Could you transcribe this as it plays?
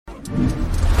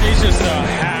He's just a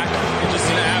hack. He's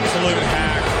just an absolute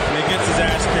hack. And he gets his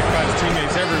ass kicked by his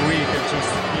teammates every week. It's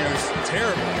just, it's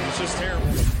terrible. It's just terrible.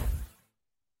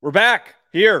 We're back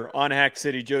here on Hack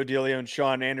City. Joe DeLeone,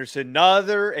 Sean Anderson.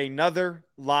 Another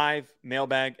live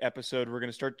mailbag episode. We're going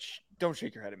to start. Don't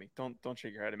shake your head at me. Don't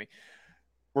shake your head at me.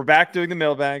 We're back doing the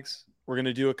mailbags. We're going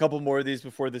to do a couple more of these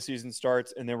before the season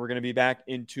starts, and then we're going to be back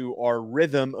into our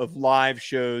rhythm of live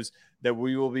shows that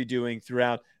we will be doing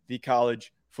throughout the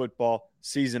college football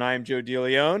season. I am Joe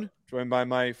DeLeone, joined by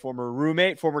my former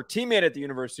roommate, former teammate at the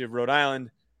University of Rhode Island,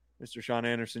 Mr. Sean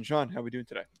Anderson. Sean, how are we doing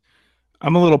today?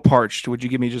 I'm a little parched. Would you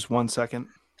give me just 1 second?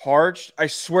 Parched? I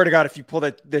swear to God, if you pull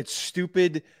that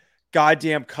stupid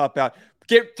goddamn cup out,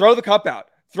 throw the cup out.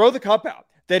 Throw the cup out.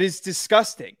 That is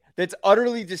disgusting. That's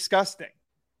utterly disgusting.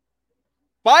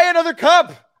 Buy another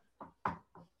cup.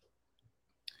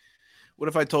 What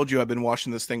if I told you I've been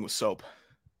washing this thing with soap?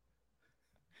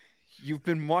 You've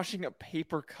been washing a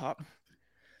paper cup.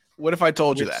 What if I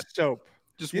told you that? Soap.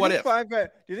 Just what if? Do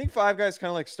you think Five Guys kind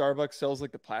of like Starbucks sells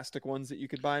like the plastic ones that you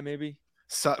could buy maybe?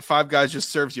 Five Guys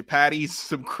just serves you patties,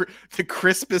 the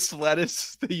crispest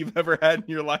lettuce that you've ever had in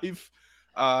your life,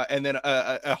 and then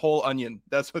a whole onion.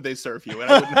 That's what they serve you.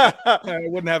 And I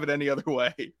wouldn't have it any other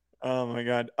way. Oh my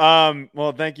God.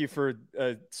 Well, thank you for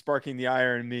sparking the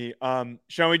ire in me.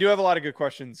 Sean, we do have a lot of good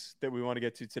questions that we want to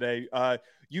get to today.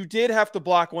 You did have to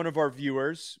block one of our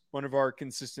viewers, one of our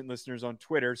consistent listeners on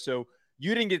Twitter. So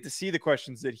you didn't get to see the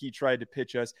questions that he tried to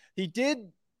pitch us. He did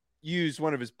use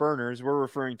one of his burners. We're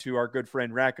referring to our good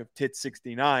friend Rack of Tits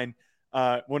 69,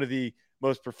 one of the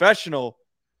most professional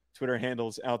Twitter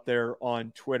handles out there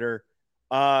on Twitter.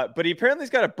 But he apparently has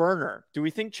got a burner. Do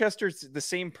we think Chester's the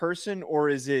same person, or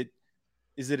is it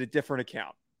a different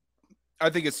account? I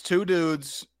think it's two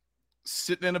dudes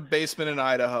sitting in a basement in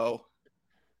Idaho.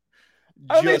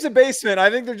 I don't think it's a basement.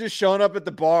 I think they're just showing up at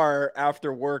the bar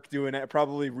after work doing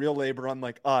probably real labor,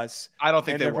 unlike us. I don't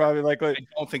think they're probably like. I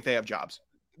don't think they have jobs.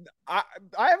 I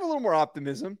have a little more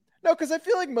optimism. No, because I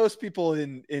feel like most people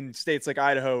in states like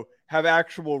Idaho have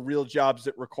actual real jobs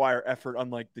that require effort,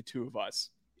 unlike the two of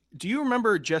us. Do you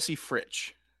remember Jesse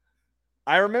Fritsch?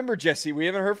 I remember Jesse. We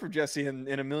haven't heard from Jesse in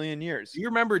a million years. Do you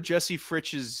remember Jesse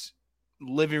Fritsch's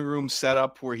living room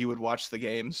setup where he would watch the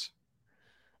games?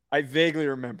 I vaguely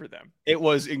remember them. It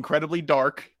was incredibly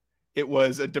dark. It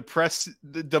was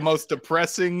the most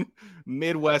depressing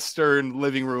Midwestern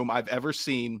living room I've ever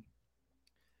seen.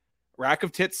 Rack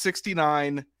of Tits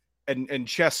 69 and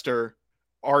Chester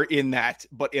are in that,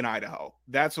 but in Idaho.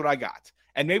 That's what I got.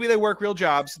 And maybe they work real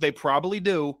jobs. They probably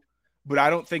do, but I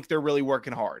don't think they're really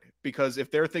working hard, because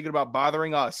if they're thinking about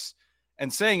bothering us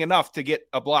and saying enough to get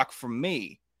a block from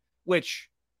me, which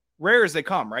rare as they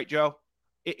come, right, Joe?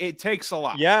 It takes a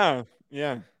lot. Yeah.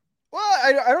 Well,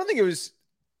 I don't think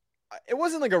it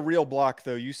wasn't like a real block,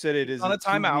 though. You said it is on a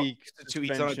timeout.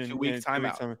 He's on a 2-week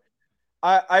timeout.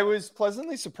 I was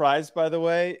pleasantly surprised, by the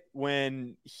way,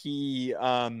 when he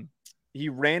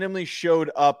randomly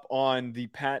showed up on the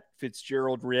Pat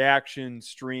Fitzgerald reaction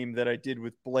stream that I did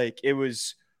with Blake. It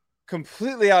was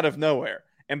completely out of nowhere.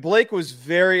 And Blake was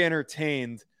very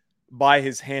entertained by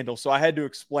his handle. So I had to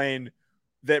explain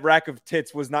that Rack of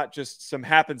Tits was not just some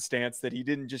happenstance, that he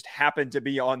didn't just happen to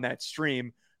be on that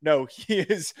stream. No, he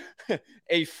is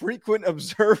a frequent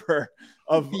observer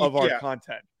of our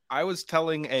content. I was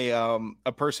telling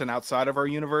a person outside of our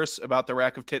universe about the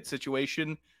Rack of Tits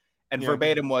situation, and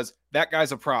verbatim was, that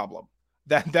guy's a problem.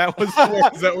 That was the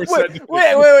words that were said.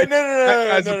 Wait,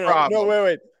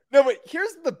 no, wait.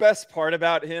 Here's the best part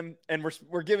about him, and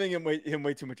we're giving him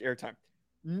way too much airtime.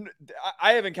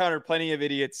 I have encountered plenty of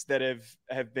idiots that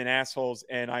have been assholes,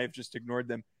 and I have just ignored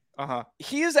them.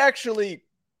 He is actually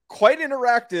quite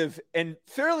interactive and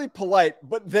fairly polite,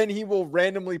 but then he will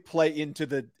randomly play into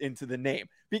the name.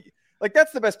 Like,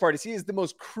 that's the best part, is he is the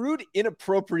most crude,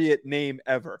 inappropriate name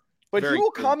ever. But he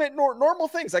will comment normal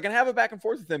things. I can have it back and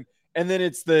forth with him, and then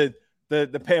it's the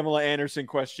Pamela Anderson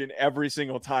question every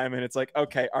single time, and it's like,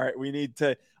 okay, all right, we need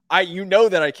to. You know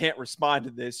that I can't respond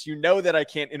to this. You know that I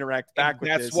can't interact back with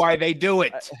this. That's why they do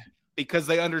it, because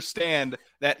they understand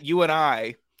that you and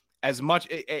I, as much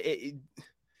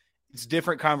it's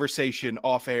different conversation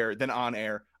off air than on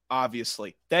air.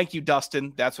 Obviously, thank you,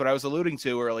 Dustin. That's what I was alluding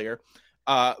to earlier.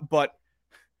 But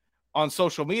on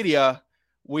social media,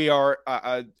 we are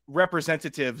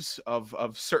representatives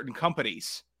of certain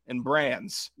companies and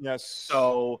brands. Yes.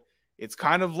 So it's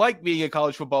kind of like being a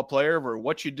college football player, where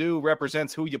what you do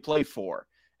represents who you play for.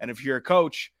 And if you're a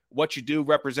coach, what you do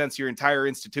represents your entire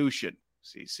institution.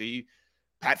 See,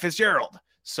 Pat Fitzgerald.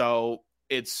 So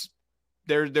there's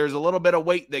a little bit of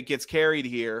weight that gets carried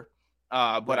here.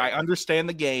 But I understand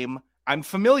the game. I'm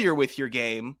familiar with your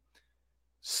game.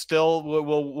 Still,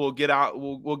 we'll get out.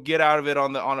 We'll get out of it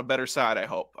on a better side. I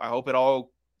hope it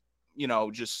all,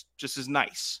 just is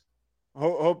nice.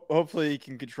 Hopefully he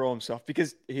can control himself,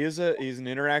 because he's an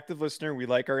interactive listener. We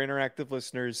like our interactive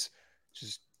listeners.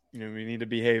 Just, we need to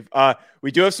behave.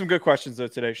 We do have some good questions though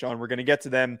today, Sean. We're going to get to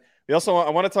them. I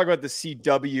want to talk about the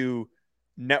CW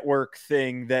network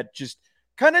thing that just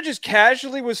kind of just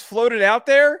casually was floated out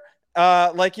there,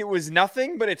 like it was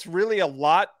nothing, but it's really a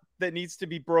lot that needs to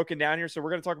be broken down here. So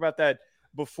we're going to talk about that.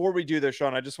 Before we do this,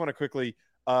 Sean, I just want to quickly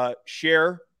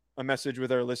share a message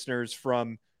with our listeners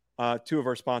from two of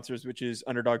our sponsors, which is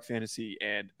Underdog Fantasy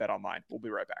and BetOnline. We'll be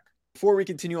right back. Before we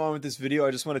continue on with this video,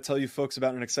 I just want to tell you folks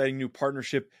about an exciting new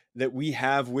partnership that we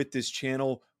have with this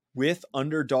channel with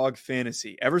Underdog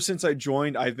Fantasy. Ever since I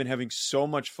joined, I've been having so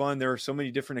much fun. There are so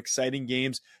many different exciting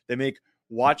games that make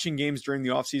watching games during the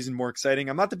offseason more exciting.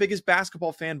 I'm not the biggest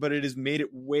basketball fan, but it has made it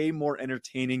way more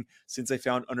entertaining since I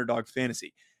found Underdog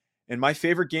Fantasy. And my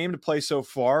favorite game to play so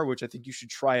far, which I think you should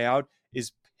try out,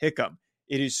 is Pick'em.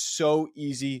 It is so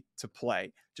easy to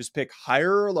play. Just pick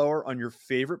higher or lower on your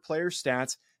favorite player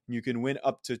stats, and you can win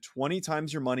up to 20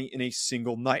 times your money in a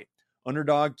single night.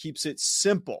 Underdog keeps it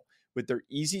simple with their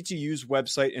easy-to-use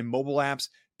website and mobile apps.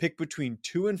 Pick between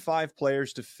 2 and 5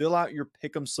 players to fill out your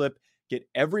Pick'em slip. Get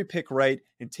every pick right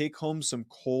and take home some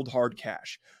cold hard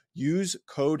cash. Use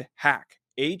code HACK,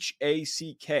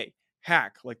 H-A-C-K,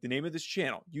 HACK, like the name of this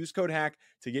channel. Use code HACK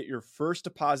to get your first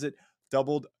deposit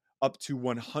doubled up to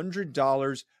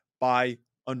 $100 by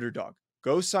Underdog.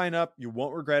 Go sign up. You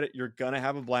won't regret it. You're going to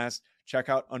have a blast. Check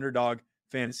out Underdog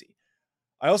Fantasy.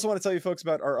 I also want to tell you folks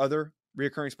about our other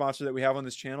recurring sponsor that we have on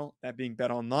this channel, that being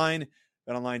BetOnline,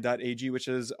 betonline.ag, which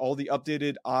is all the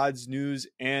updated odds, news,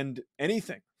 and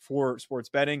anything for sports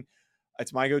betting.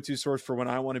 It's my go-to source for when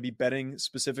I want to be betting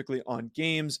specifically on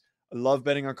games. I love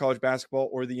betting on college basketball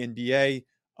or the NBA,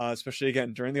 especially,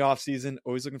 again, during the offseason.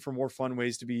 Always looking for more fun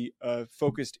ways to be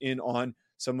focused in on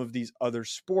some of these other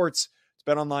sports. It's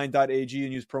betonline.ag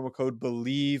and use promo code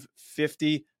BELIEVE50.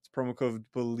 It's promo code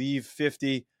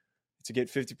BELIEVE50 to get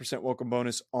 50% welcome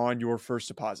bonus on your first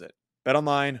deposit.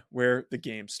 BetOnline, where the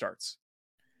game starts.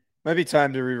 Might be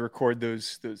time to re-record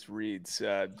those reads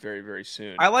very, very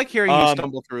soon. I like hearing you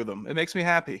stumble through them. It makes me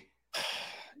happy.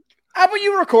 How about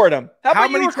you record them? How about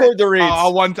you record the reads?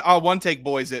 I'll one take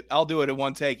boys it. I'll do it in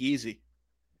one take, easy.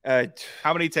 How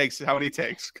many takes?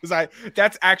 Because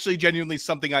that's actually genuinely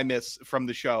something I miss from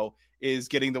the show, is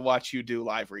getting to watch you do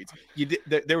live reads.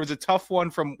 There was a tough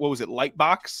one from, what was it,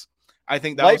 Lightbox? I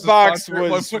think that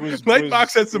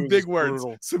Lightbox had some big words,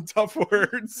 some tough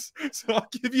words. So I'll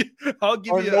give you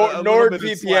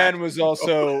NordVPN was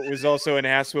also an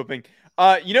ass whooping.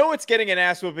 You know what's getting an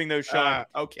ass whooping though, Sean?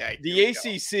 Okay. The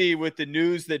ACC with the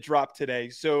news that dropped today.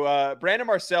 So Brandon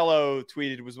Marcello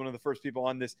tweeted, was one of the first people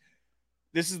on this.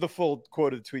 This is the full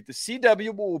quote of the tweet. The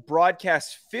CW will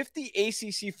broadcast 50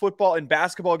 ACC football and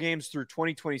basketball games through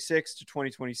 2026 to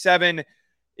 2027.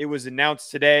 It was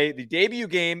announced today. The debut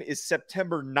game is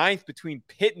September 9th between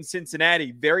Pitt and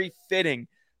Cincinnati. Very fitting.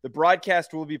 The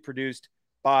broadcast will be produced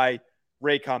by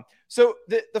Raycom. So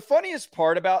the funniest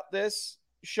part about this,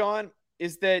 Sean,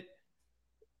 is that,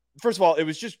 first of all, it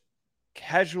was just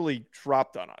casually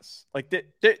dropped on us. Like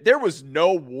there was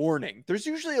no warning. There's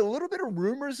usually a little bit of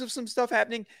rumors of some stuff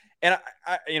happening. And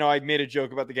I made a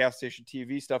joke about the gas station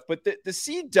TV stuff, but the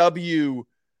CW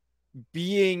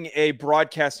being a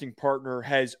broadcasting partner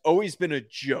has always been a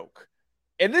joke.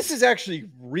 And this is actually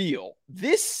real.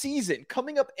 This season,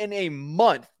 coming up in a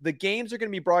month, the games are going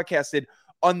to be broadcasted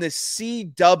on the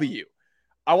CW.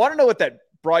 I want to know what that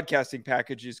broadcasting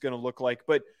package is going to look like.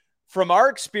 But from our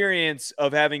experience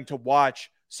of having to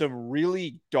watch some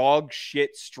really dog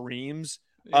shit streams,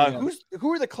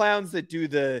 who are the clowns that do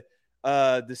the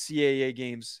CAA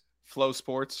games? Flow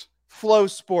Sports.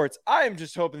 I am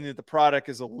just hoping that the product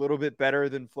is a little bit better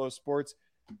than Flow Sports.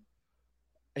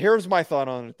 Here's my thought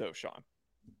on it, though, Sean.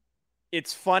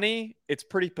 It's funny. It's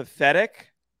pretty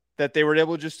pathetic that they were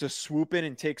able just to swoop in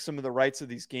and take some of the rights of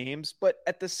these games. But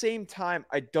at the same time,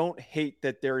 I don't hate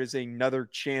that there is another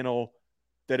channel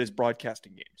that is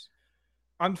broadcasting games.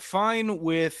 I'm fine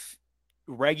with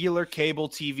regular cable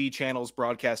TV channels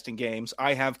broadcasting games.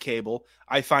 I have cable.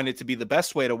 I find it to be the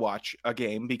best way to watch a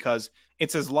game because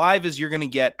it's as live as you're going to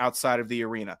get outside of the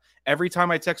arena. Every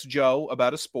time I text Joe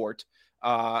about a sport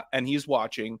and he's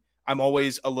watching, I'm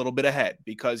always a little bit ahead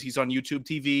because he's on YouTube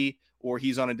TV or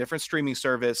he's on a different streaming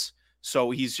service.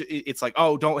 So it's like,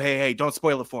 oh, don't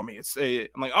spoil it for me.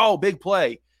 I'm like, oh, big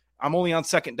play. I'm only on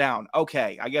second down.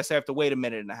 Okay, I guess I have to wait a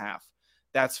minute and a half.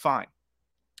 That's fine.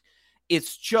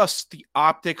 It's just the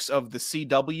optics of the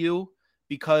CW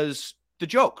because the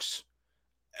jokes.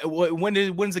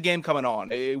 When's the game coming on?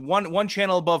 One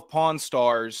channel above Pawn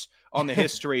Stars on the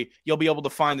history, you'll be able to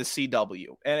find the CW.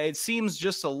 And it seems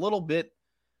just a little bit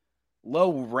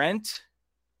low rent,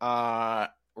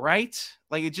 right?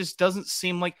 Like, it just doesn't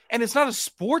seem like, and it's not a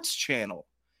sports channel.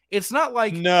 It's not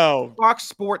like Fox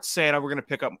Sports saying, we're going to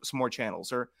pick up some more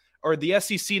channels, or the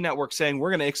SEC network saying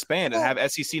we're going to expand and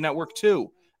have SEC network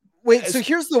too. Wait, so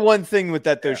here's the one thing with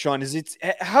that though, Sean, is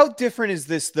how different is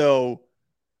this though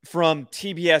from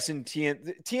TBS and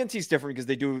TNT? TNT's different because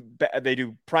they do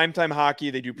primetime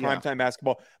hockey, they do primetime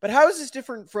basketball. But how is this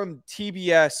different from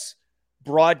TBS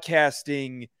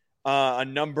broadcasting a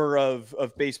number of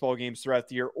baseball games throughout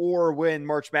the year, or when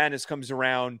March Madness comes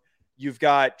around, you've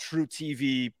got True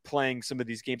TV playing some of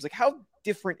these games? Like, how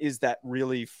different is that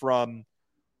really from?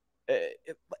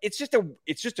 It's just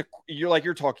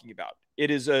you're talking about.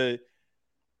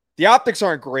 The optics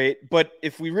aren't great, but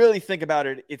if we really think about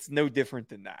it, it's no different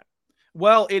than that.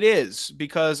 Well, it is,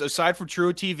 because aside from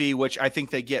True TV, which I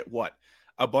think they get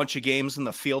a bunch of games in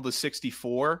the field of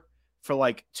 64 for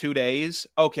like 2 days.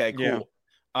 Okay, cool.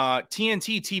 Yeah.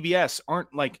 TNT, TBS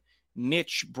aren't like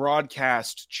niche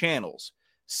broadcast channels.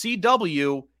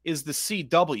 CW is the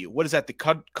CW. What is that?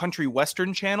 The Country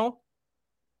Western channel?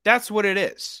 That's what it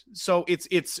is. So it's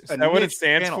is that what it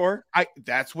stands for?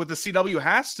 That's what the CW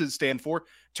has to stand for.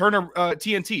 Turner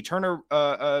TNT, Turner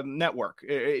Network.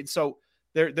 So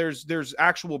there's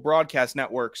actual broadcast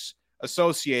networks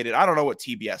associated. I don't know what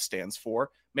TBS stands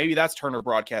for. Maybe that's Turner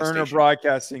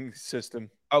Broadcasting System.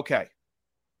 Okay.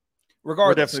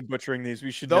 Regardless, we're definitely butchering these.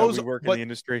 We should know we work in the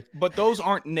industry. But those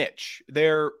aren't niche.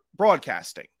 They're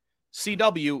broadcasting.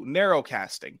 CW,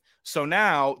 narrowcasting. So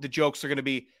now the jokes are going to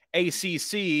be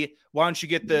ACC. Why don't you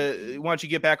get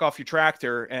back off your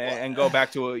tractor and go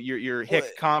back to your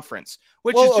Hick conference?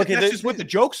 That's just what the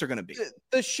jokes are going to be.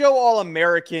 The show All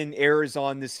American airs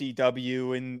on the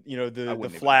CW, and the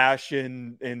Flash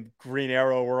and Green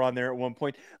Arrow were on there at one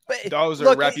point. But those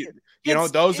are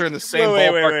those are in the same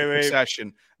ballpark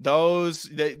session. Those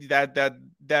that's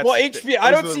HBO.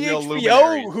 I don't see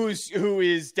HBO who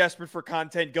is desperate for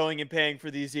content going and paying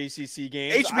for these ACC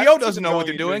games. HBO doesn't know what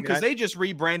they're doing because they just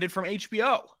rebranded from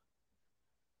HBO.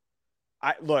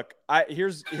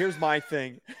 Here's my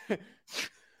thing.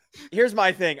 Here's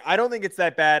my thing. I don't think it's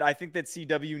that bad. I think that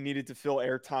CW needed to fill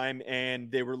airtime,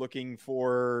 and they were looking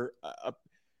for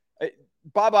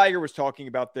Bob Iger was talking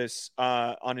about this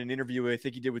on an interview I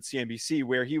think he did with CNBC,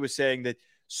 where he was saying that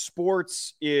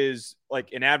sports is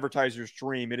like an advertiser's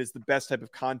dream. It is the best type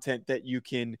of content that you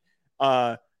can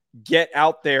get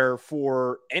out there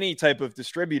for any type of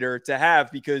distributor to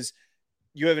have, because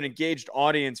you have an engaged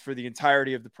audience for the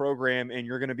entirety of the program, and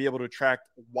you're going to be able to attract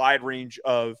a wide range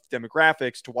of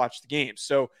demographics to watch the games.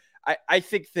 So I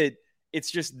think that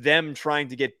it's just them trying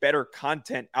to get better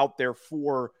content out there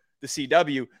for the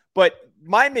CW. But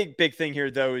my big thing here,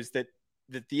 though, is that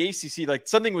the ACC,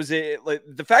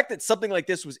 the fact that something like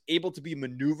this was able to be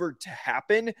maneuvered to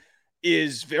happen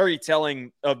is very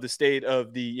telling of the state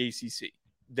of the ACC.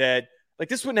 That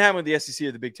this wouldn't happen with the SEC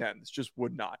or the Big Ten. This just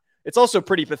would not. It's also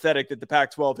pretty pathetic that the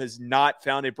Pac-12 has not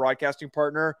found a broadcasting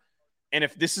partner. And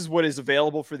if this is what is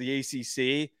available for the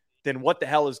ACC, then what the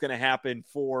hell is going to happen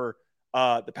for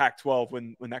the Pac-12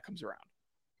 when that comes around?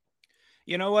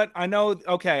 You know what? I know.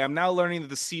 Okay, I'm now learning that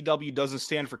the CW doesn't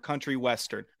stand for Country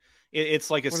Western.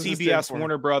 It's like a CBS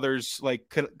Warner Brothers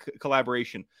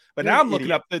collaboration. But now I'm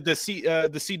looking up the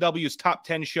CW's top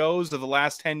 10 shows of the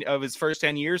last 10 of his first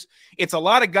 10 years. It's a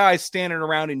lot of guys standing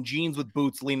around in jeans with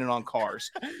boots leaning on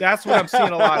cars. That's what I'm seeing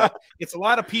a lot of. It's a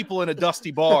lot of people in a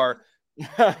dusty bar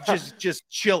just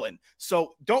chilling.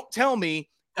 So don't tell me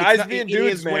guys being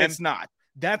dudes, man. When it's not.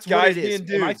 That's guys what it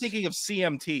is. Am I thinking of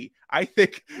CMT? I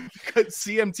think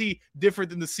CMT different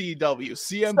than the CW.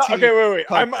 CMT. Okay, wait.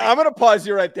 I'm going to pause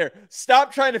you right there.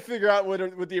 Stop trying to figure out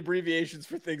what the abbreviations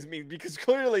for things mean, because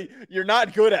clearly you're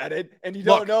not good at it and you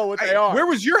don't know what they are. Where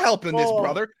was your help in this,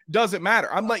 brother? Doesn't matter.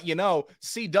 I'm letting you know.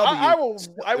 CW.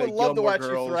 I would love to watch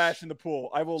you thrash in the pool.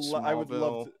 I would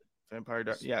love to. Vampire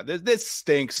Diaries. Yeah, this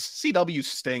stinks. CW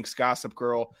stinks. Gossip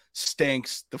Girl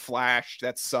stinks. The Flash,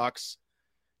 that sucks.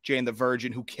 Jane the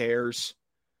Virgin, who cares?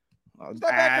 There's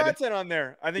not bad content on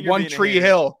there. I think One Tree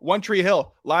Hill.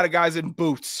 A lot of guys in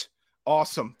boots.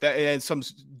 Awesome. And some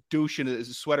douche in a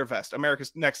sweater vest.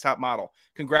 America's Next Top Model.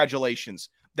 Congratulations.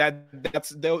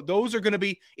 Those are going to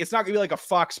be. It's not going to be like a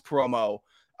Fox promo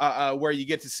where you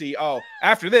get to see.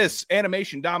 After this,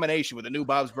 animation domination with the new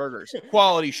Bob's Burgers.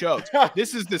 Quality shows.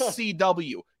 This is the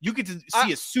CW. You get to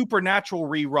see a Supernatural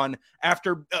rerun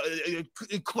after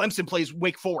Clemson plays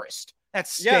Wake Forest. That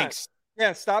stinks.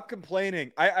 Yeah, stop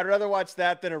complaining. I'd rather watch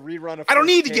that than a rerun of. I don't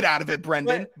need to get out of it,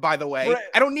 Brendan. By the way,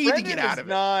 I don't need to get out of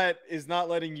it. Is not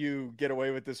letting you get away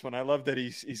with this one. I love that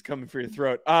he's coming for your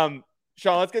throat.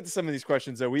 Sean, let's get to some of these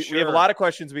questions though. We have a lot of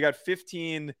questions. We got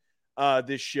 15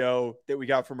 this show that we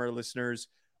got from our listeners.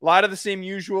 A lot of the same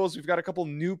usuals. We've got a couple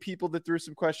new people that threw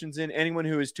some questions in. Anyone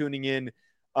who is tuning in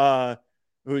throughout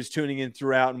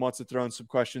and wants to throw in some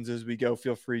questions as we go,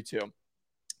 feel free to.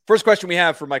 First question we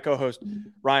have for my co-host,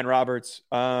 Ryan Roberts.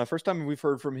 First time we've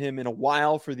heard from him in a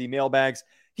while for the mailbags.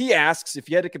 He asks if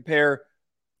you had to compare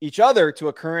each other to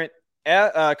a current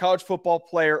college football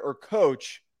player or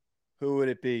coach, who would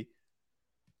it be?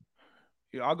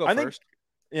 Yeah, I'll go first.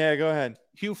 Yeah, go ahead.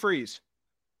 Hugh Freeze.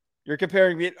 You're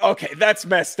comparing me. Okay, that's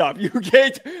messed up. You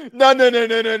can't. No.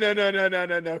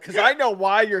 Because I know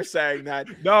why you're saying that.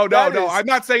 No. I'm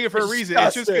not saying it for a reason.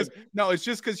 It's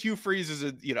just because Hugh Freeze is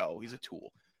he's a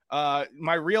tool.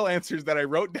 My real answers that I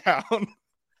wrote down.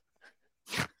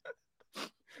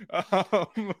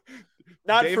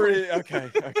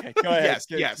 Okay. Go ahead.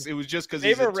 Yes. It was just because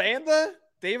Dave Aranda.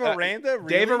 Really?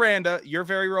 Dave Aranda. You're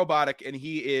very robotic, and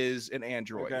he is an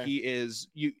android. Okay. He is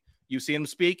you. You see him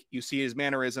speak. You see his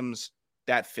mannerisms.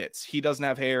 That fits. He doesn't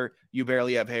have hair. You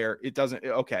barely have hair. It doesn't.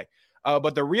 Okay.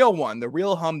 But the real one, the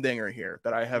real humdinger here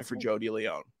that I have for Joe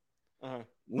DeLeone,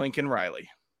 Lincoln Riley.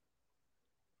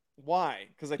 Why?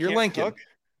 Because you're Lincoln. Cook?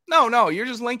 No, you're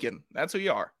just Lincoln. That's who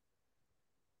you are.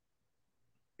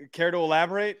 Care to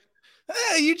elaborate?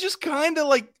 You just kind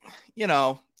of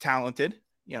talented.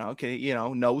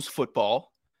 Knows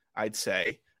football, I'd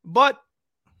say, but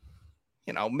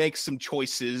makes some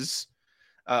choices.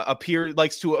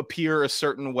 Likes to appear a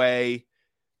certain way.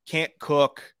 Can't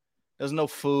cook. Doesn't know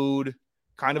food.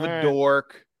 Kind of a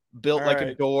dork. Built like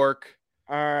a dork.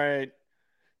 All right.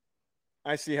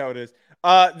 I see how it is.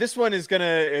 This one is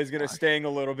gonna sting a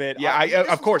little bit. Yeah,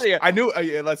 of course. I knew.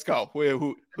 Let's go.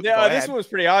 Who this one was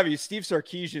pretty obvious. Steve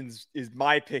Sarkisian is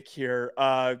my pick here.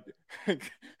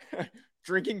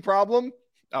 Drinking problem.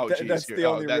 Oh, geez, that's the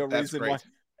only real reason great. why.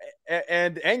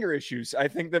 And anger issues. I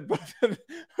think that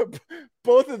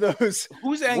both of those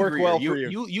who's angry work well you, for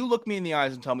you. You look me in the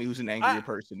eyes and tell me who's an angrier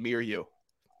person, me or you.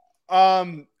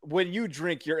 When you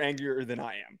drink, you're angrier than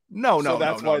I am. No.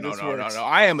 That's why this works. No.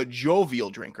 I am a jovial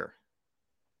drinker.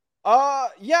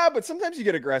 Yeah, but sometimes you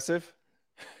get aggressive.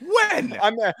 When?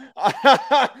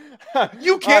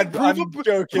 You can't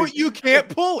you can't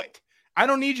pull it. I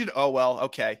don't need you to. Oh well,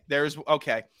 okay.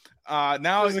 Okay.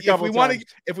 Now if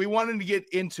we wanted to get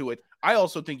into it, I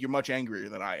also think you're much angrier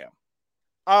than I am.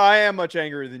 I am much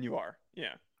angrier than you are.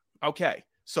 Yeah. Okay.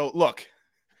 So look,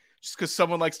 just because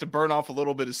someone likes to burn off a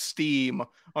little bit of steam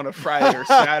on a Friday or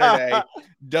Saturday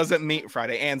doesn't mean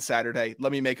Friday and Saturday.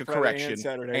 Let me make a correction.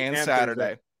 And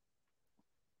Saturday.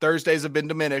 Thursdays have been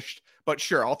diminished, but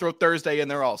sure, I'll throw Thursday in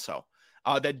there also.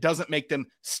 That doesn't make them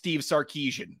Steve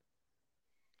Sarkisian.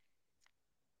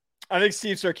 I think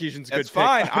Steve Sarkisian's good. That's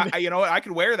fine. You know what? I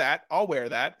could wear that. I'll wear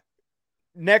that.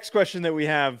 Next question that we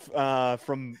have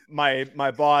from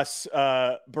my boss,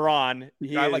 Braun.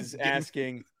 He's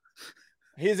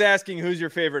asking who's your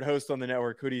favorite host on the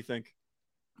network. Who do you think?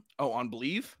 Oh, on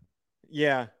Believe?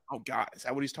 Yeah. Oh God, is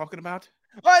that what he's talking about?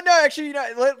 No, actually,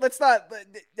 let's not.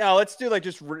 No, let's do like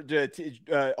just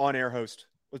on-air host.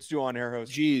 Let's do on-air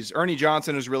host. Geez, Ernie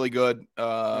Johnson is really good.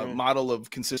 Model of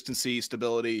consistency,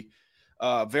 stability.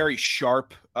 Very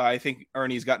sharp. I think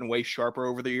Ernie's gotten way sharper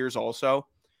over the years also.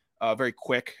 Very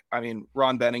quick. I mean,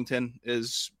 Ron Bennington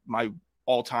is my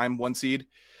all-time one seed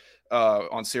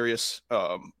on Sirius.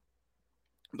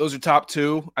 Those are top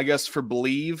two, I guess, for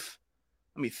Believe.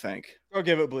 Let me think. I'll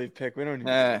give it Believe pick. We don't need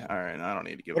all right. I don't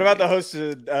need to give What about the host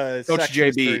of Coach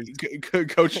JB?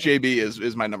 Coach JB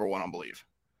is my number one on Believe.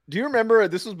 Do you remember,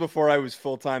 this was before I was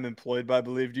full-time employed by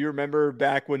Believe. Do you remember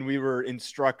back when we were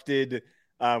instructed,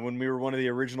 when we were one of the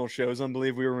original shows on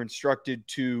Believe, we were instructed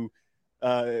to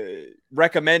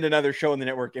recommend another show on the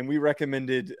network, and we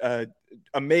recommended a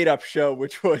made-up show,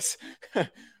 which was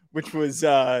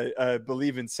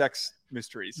Believe in Sex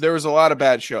Mysteries. There was a lot of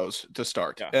bad shows to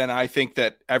start, and I think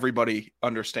that everybody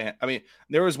understand. I mean,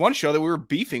 there was one show that we were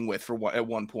beefing with at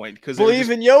one point because Believe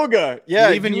in Yoga. Yeah,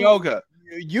 Believe in Yoga.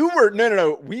 You were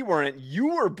no, we weren't. You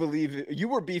were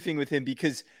beefing with him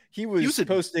because he was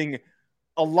posting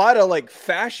a lot of like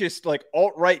fascist, like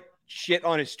alt-right shit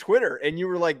on his Twitter, and you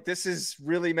were like, "This is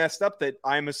really messed up that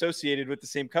I'm associated with the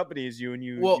same company as you." And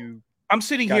you I'm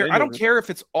sitting here. I don't care if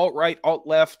it's alt-right,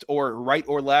 alt-left, or right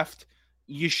or left.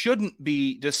 You shouldn't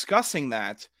be discussing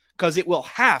that because it will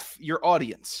half your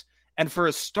audience. And for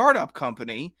a startup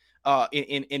company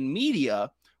in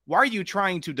media, why are you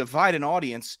trying to divide an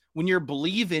audience when you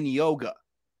Believe in Yoga?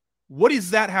 What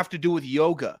does that have to do with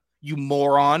yoga? You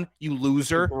moron, you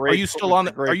loser. Are you still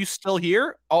are you still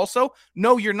here also?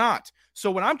 No, you're not. So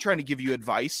when I'm trying to give you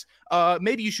advice,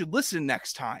 maybe you should listen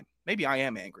next time. Maybe I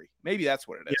am angry. Maybe that's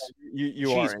what it is. Yeah,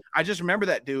 you are. I just remember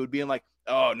that dude being like,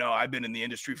 oh no, I've been in the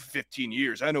industry for 15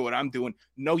 years. I know what I'm doing.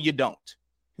 No, you don't.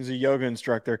 He's a yoga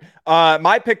instructor.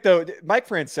 My pick though, Mike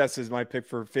Francesa is my pick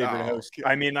for favorite host.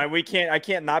 I mean, I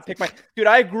can't not pick dude.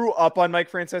 I grew up on Mike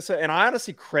Francesa, and I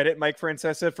honestly credit Mike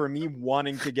Francesa for me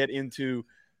wanting to get into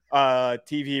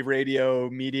TV, radio,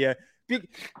 media. Dude,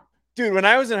 when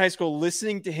I was in high school,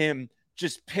 listening to him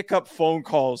just pick up phone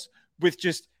calls with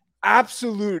just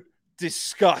absolute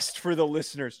disgust for the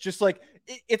listeners, just like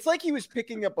it's like he was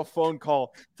picking up a phone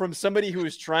call from somebody who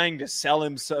was trying to sell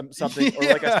him something or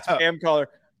like a spam caller.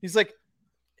 He's like,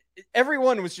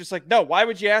 everyone was just like, no, why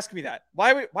would you ask me that?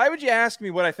 Why would you ask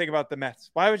me what I think about the Mets?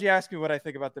 Why would you ask me what I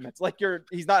think about the Mets? Like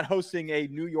he's not hosting a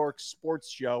New York sports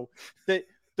show.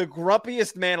 The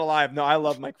grumpiest man alive. No, I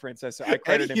love Mike Francesa. I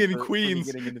credit Eddie him in Queens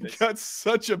for getting into this. Got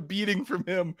such a beating from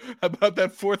him about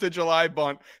that 4th of July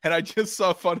bunt. And I just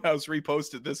saw Funhouse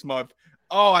repost it this month.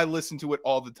 Oh, I listen to it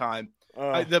all the time.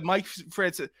 The Mike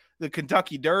Francesa, the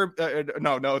Kentucky Derby,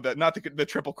 not the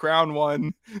Triple Crown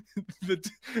one.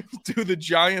 Do the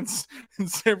Giants in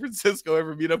San Francisco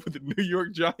ever meet up with the New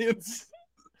York Giants?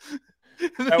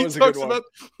 That was a good one. About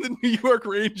the New York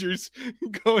Rangers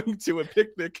going to a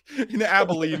picnic in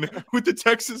Abilene with the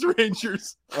Texas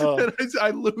Rangers. And I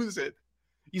lose it.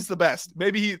 He's the best.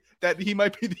 Maybe he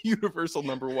might be the universal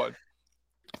number one.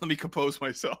 Let me compose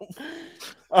myself.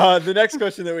 The next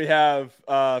question that we have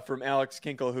from Alex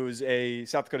Kinkle, who is a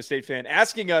South Dakota State fan,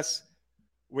 asking us,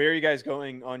 where are you guys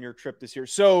going on your trip this year?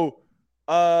 So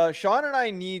Sean and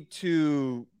I need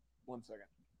to – one second.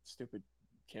 Stupid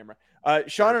camera.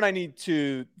 Sean and I need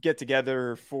to get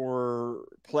together for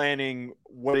planning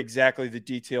what exactly the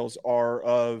details are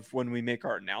of when we make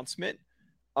our announcement.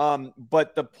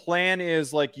 But the plan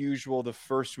is, like usual, the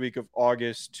first week of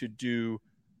August to do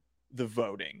the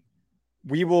voting.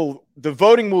 The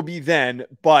voting will be then,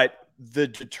 but the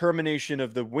determination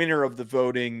of the winner of the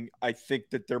voting, I think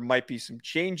that there might be some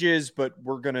changes, but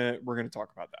we're gonna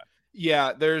talk about that.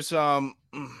 Yeah, there's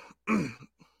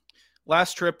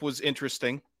last trip was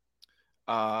interesting.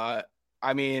 I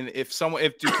mean, if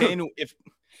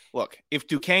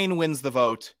Duquesne wins the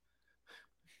vote,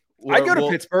 I go to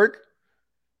Pittsburgh.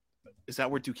 Is that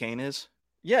where Duquesne is?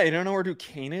 Yeah, you don't know where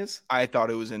Duquesne is? I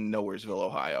thought it was in Nowheresville,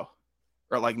 Ohio,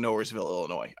 or like Nowheresville,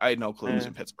 Illinois. I had no clue it was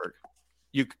in Pittsburgh.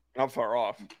 Not far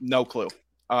off. No clue.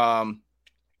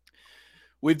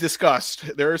 We've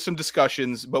discussed. There are some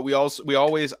discussions, but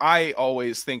I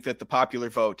always think that the popular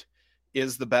vote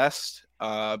is the best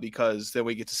because then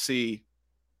we get to see,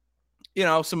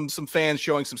 some fans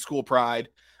showing some school pride.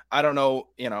 I don't know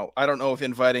if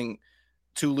inviting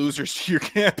 2 losers to your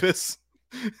campus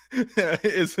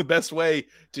is the best way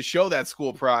to show that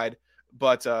school pride,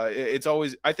 but it's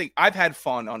always, I think I've had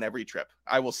fun on every trip.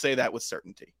 I will say that with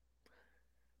certainty.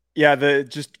 Yeah,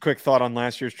 just quick thought on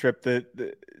last year's trip.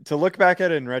 To look back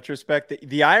at it in retrospect,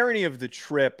 the irony of the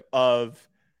trip of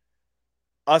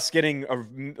us getting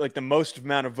the most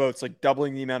amount of votes, like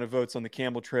doubling the amount of votes on the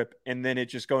Campbell trip, and then it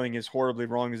just going as horribly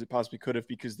wrong as it possibly could have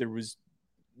because there was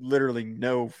literally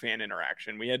no fan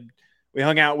interaction. We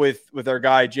hung out with our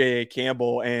guy J.A.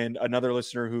 Campbell and another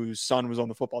listener whose son was on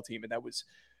the football team, and that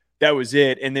was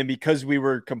it. And then because we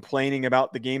were complaining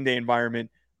about the game day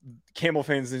environment, Campbell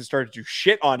fans then started to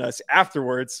shit on us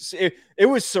afterwards. It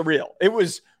was surreal. It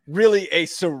was really a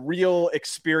surreal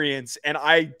experience, and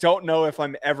I don't know if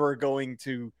I'm ever going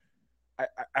to. I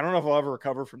don't know if I'll ever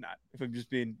recover from that. If I'm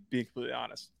just being completely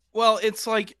honest. Well, it's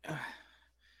like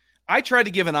I tried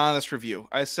to give an honest review.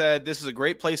 I said this is a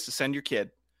great place to send your kid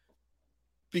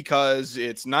because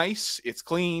it's nice, it's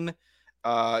clean.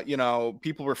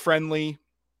 People were friendly,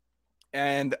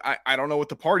 and I don't know what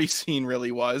the party scene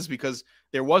really was because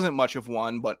there wasn't much of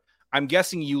one, but I'm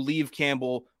guessing you leave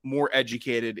Campbell more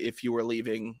educated if you were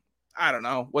leaving, I don't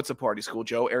know, what's a party school,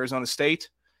 Joe? Arizona State?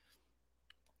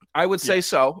 I would say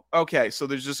so. Okay, so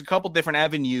there's just a couple different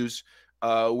avenues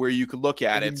where you could look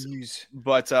at it.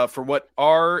 But for what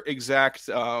our exact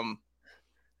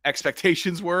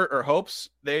expectations were or hopes,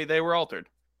 they were altered.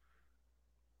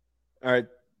 All right,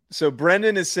 so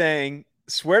Brendan is saying,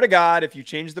 swear to God, if you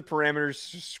change the parameters,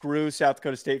 screw South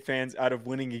Dakota State fans out of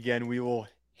winning again. We will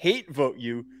hate vote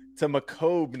you to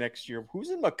Macomb next year. Who's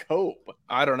in Macomb?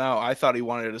 I don't know. I thought he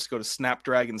wanted us to go to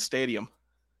Snapdragon Stadium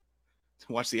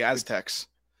to watch the Aztecs.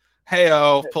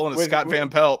 Hey-oh, pulling a Scott Van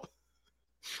Pelt.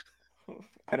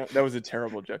 That was a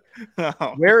terrible joke.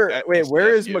 Oh,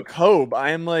 where is Macomb?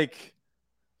 I am like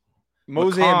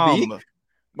Mozambique.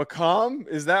 Macomb?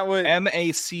 Is that what?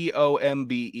 Macombe.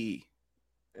 Macombe.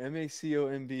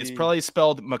 It's probably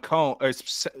spelled Macomb, or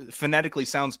phonetically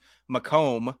sounds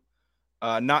Macomb,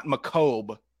 not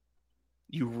Macobe.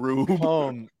 You rube.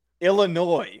 Macomb,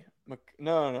 Illinois.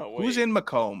 No, wait. Who's in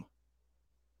Macomb?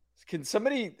 Can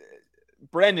somebody,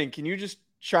 Brendan, can you just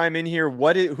chime in here?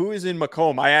 Who is in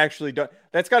Macomb? I actually don't.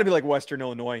 That's got to be like Western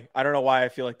Illinois. I don't know why I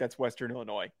feel like that's Western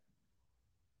Illinois.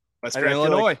 Western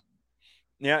Illinois.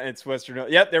 Yeah, it's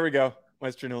Western. Yep, there we go.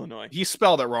 Western Illinois. You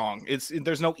spelled it wrong.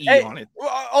 There's no E on it.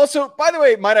 Also, by the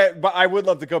way, I would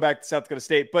love to go back to South Dakota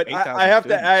State, but I have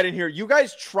to add in here. You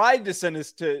guys tried to send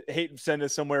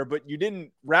us somewhere, but you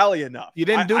didn't rally enough. You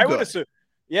didn't do good.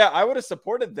 I would have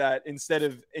supported that instead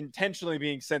of intentionally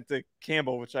being sent to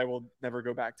Campbell, which I will never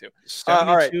go back to.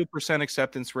 72%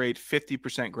 acceptance rate,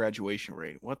 50% graduation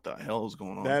rate. What the hell is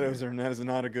going on? That is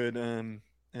not a good.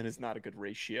 And it's not a good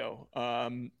ratio.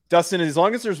 Dustin, as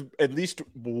long as there's at least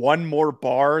one more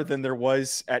bar than there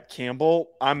was at Campbell,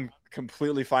 I'm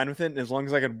completely fine with it. And as long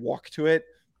as I can walk to it,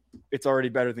 it's already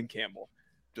better than Campbell.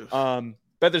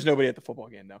 Bet there's nobody at the football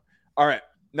game, though. All right.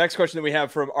 Next question that we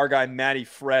have from our guy, Matty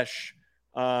Fresh.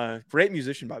 Great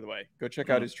musician, by the way. Go check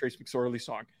out his Trace McSorley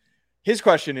song. His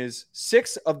question is,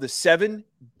 6 of the 7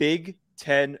 Big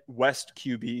Ten West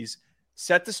QBs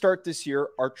set to start this year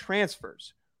are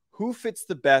transfers. Who fits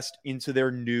the best into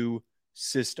their new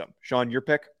system? Sean, your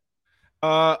pick?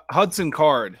 Hudson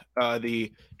Card,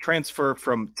 the transfer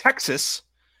from Texas,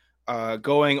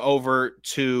 going over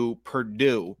to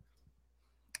Purdue.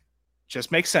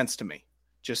 Just makes sense to me.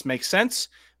 Just makes sense.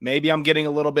 Maybe I'm getting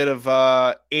a little bit of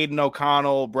Aiden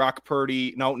O'Connell, Brock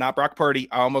Purdy. No, not Brock Purdy.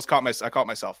 I caught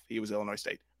myself. He was Iowa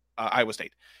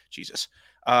State. Jesus.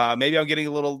 Maybe I'm getting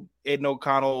a little Aiden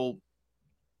O'Connell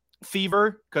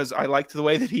fever because I liked the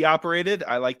way that he operated.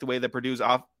 I like the way that Purdue's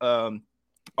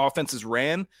offenses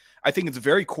ran. I think it's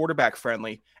very quarterback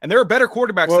friendly, and there are better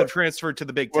quarterbacks that have transferred to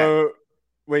the Big Ten.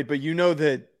 Wait, but you know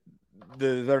that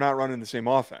they're not running the same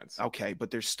offense. Okay, but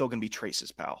there's still going to be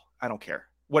traces, pal. I don't care.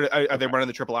 What are they running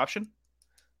the triple option?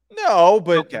 No,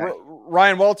 but okay.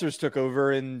 Ryan Walters took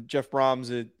over, and Jeff Brom's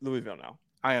at Louisville now.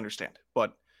 I understand,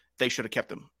 but they should have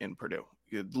kept him in Purdue.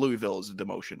 Louisville is a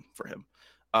demotion for him.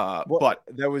 But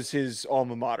that was his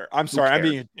alma mater. I'm sorry. I'm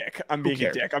being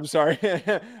a dick. I'm sorry.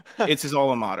 It's his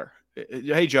alma mater.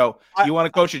 Hey, Joe, you want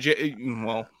to coach at you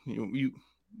want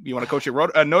to coach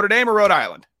at Notre Dame or Rhode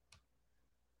Island?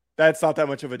 That's not that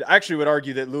much of I actually would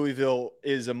argue that Louisville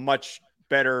is a much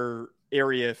better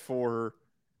area for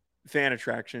fan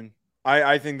attraction.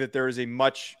 I think that there is a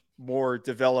much more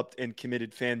developed and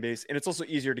committed fan base, and it's also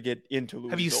easier to get into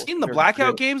Louisville. Have you seen the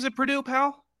blackout games at Purdue,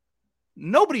 pal?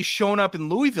 Nobody's shown up in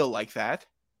Louisville like that.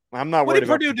 I'm not worried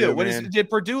about Purdue do? Did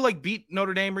Purdue beat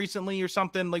Notre Dame recently or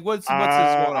something? What's this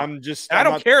going on? I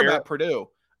don't care about Purdue.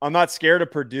 I'm not scared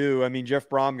of Purdue. I mean, Jeff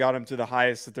Brom got them to the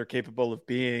highest that they're capable of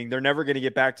being. They're never going to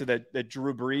get back to that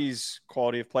Drew Brees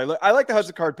quality of play. I like the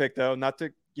Hudson Card pick though, not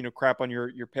to crap on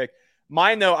your pick.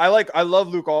 Mine though, I love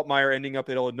Luke Altmaier ending up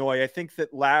at Illinois. I think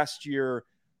that last year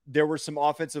there were some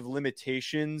offensive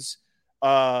limitations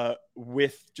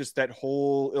with just that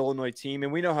whole Illinois team.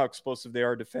 And we know how explosive they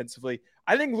are defensively.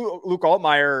 I think Luke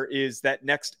Altmaier is that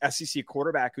next SEC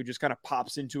quarterback who just kind of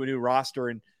pops into a new roster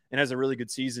and has a really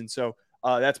good season. So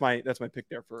that's my pick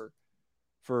there for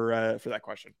that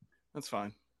question. That's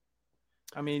fine.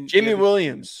 I mean, Jamie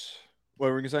Williams, what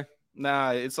were we going to say?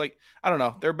 Nah, it's I don't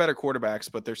know. They're better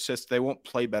quarterbacks, but they won't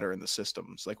play better in the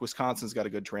systems. Wisconsin's got a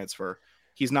good transfer.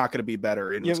 He's not going to be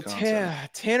better in Wisconsin.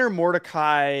 Tanner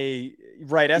Mordecai,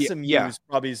 right? SMU is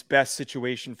probably his best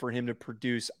situation for him to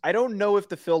produce. I don't know if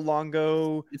the Phil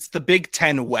Longo. It's the Big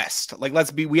Ten West.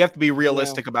 We have to be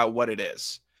realistic about what it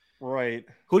is. Right.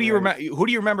 Who do you remember? Who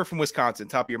do you remember from Wisconsin?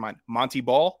 Top of your mind, Monty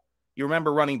Ball. You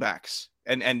remember running backs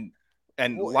and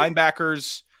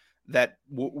linebackers that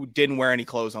didn't wear any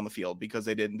clothes on the field because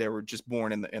they were just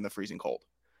born in the freezing cold.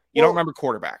 You don't remember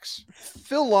quarterbacks.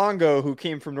 Phil Longo, who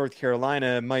came from North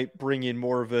Carolina, might bring in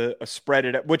more of a spread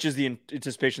it, which is the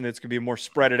anticipation that it's going to be a more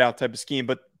spread it out type of scheme.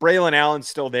 But Braylon Allen's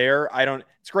still there.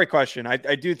 It's a great question. I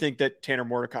do think that Tanner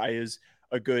Mordecai is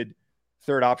a good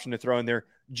third option to throw in there.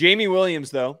 Jamie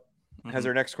Williams, though, has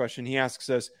our next question. He asks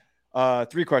us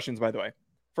 3 questions, by the way.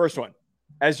 First one,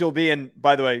 as you'll be, and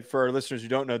by the way, for our listeners who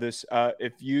don't know this,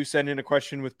 if you send in a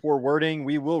question with poor wording,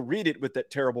 we will read it with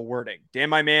that terrible wording. Dan,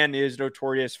 my man, is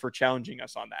notorious for challenging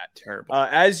us on that. Terrible.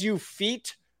 As you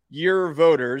feat your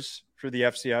voters for the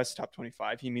FCS Top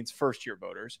 25, he means first-year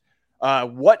voters,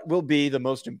 what will be the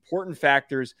most important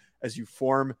factors as you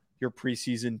form your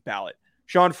preseason ballot?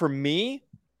 Sean, for me,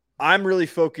 I'm really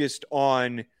focused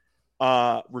on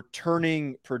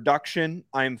returning production.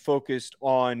 I'm focused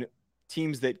on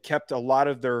teams that kept a lot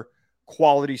of their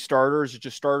quality starters,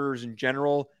 just starters in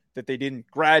general, that they didn't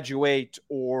graduate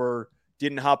or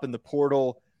didn't hop in the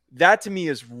portal. That to me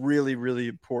is really, really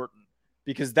important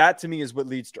because that to me is what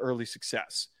leads to early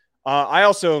success.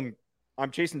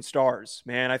 I'm chasing stars,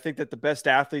 man. I think that the best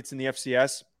athletes in the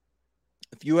FCS,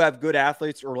 if you have good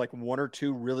athletes or like one or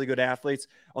two really good athletes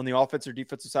on the offense or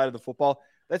defensive side of the football,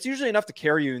 that's usually enough to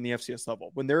carry you in the FCS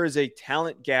level. When there is a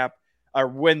talent gap, or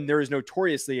when there is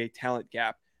notoriously a talent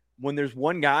gap, when there's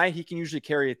one guy, he can usually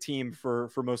carry a team for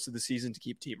most of the season to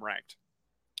keep team ranked.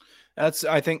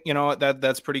 I think,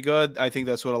 that's pretty good. I think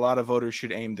that's what a lot of voters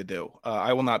should aim to do.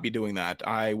 I will not be doing that.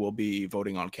 I will be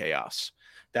voting on chaos.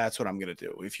 That's what I'm going to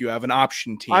do. If you have an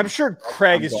option team, I'm sure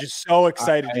Craig is just so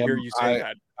excited to hear you say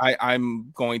that.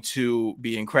 I'm going to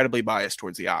be incredibly biased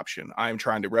towards the option. I'm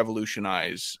trying to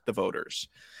revolutionize the voters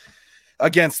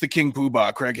against the King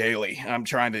Poobah, Craig Haley. I'm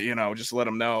trying to, just let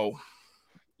them know.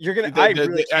 You're gonna. I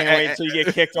really can't wait until you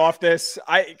get kicked off this.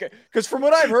 Because from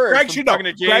what I've heard, Craig should know.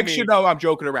 Craig should know. I'm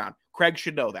joking around. Craig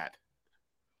should know that.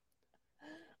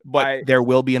 But there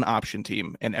will be an option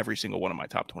team in every single one of my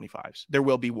top 25s. There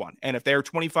will be one, and if they're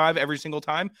 25 every single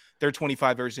time, they're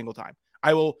 25 every single time.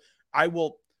 I will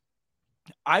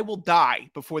die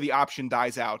before the option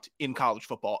dies out in college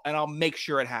football, and I'll make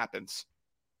sure it happens.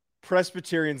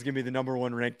 Presbyterian's gonna be the number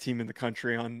one ranked team in the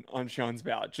country on Sean's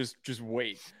ballot. Just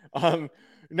wait.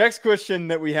 Next question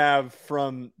that we have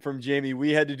from Jamie,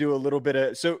 we had to do a little bit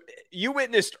of, so you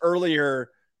witnessed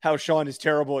earlier how Sean is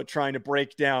terrible at trying to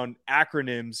break down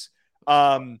acronyms.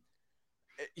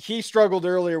 He struggled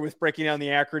earlier with breaking down the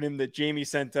acronym that Jamie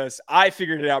sent us. I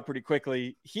figured it out pretty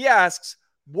quickly. He asks,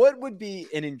 what would be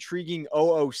an intriguing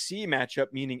OOC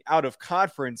matchup, meaning out of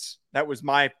conference? That was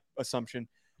my assumption,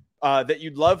 that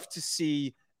you'd love to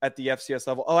see at the FCS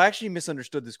level. Oh, I actually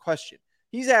misunderstood this question.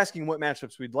 He's asking what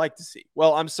matchups we'd like to see.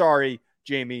 Well, I'm sorry,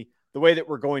 Jamie. The way that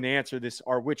we're going to answer this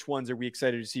are which ones are we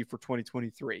excited to see for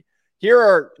 2023? Here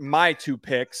are my two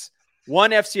picks,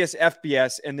 one FCS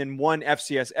FBS and then one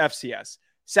FCS FCS.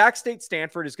 Sac State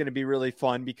Stanford is going to be really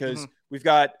fun because we've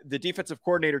got the defensive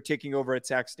coordinator taking over at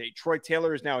Sac State. Troy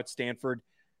Taylor is now at Stanford.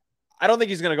 I don't think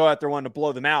he's going to go out there wanting to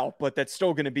blow them out, but that's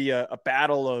still going to be a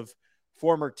battle of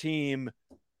former team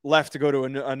left to go to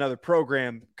another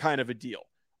program kind of a deal.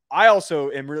 I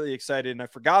also am really excited, and I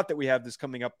forgot that we have this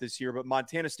coming up this year, but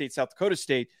Montana State, South Dakota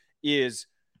State is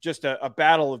just a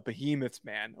battle of behemoths,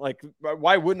 man. Like,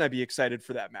 why wouldn't I be excited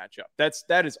for that matchup?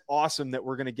 That is awesome that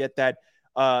we're going to get that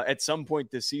at some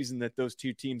point this season, that those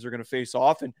two teams are going to face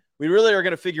off. And we really are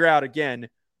going to figure out, again,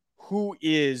 who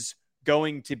is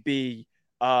going to be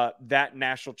that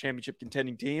national championship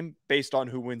contending team based on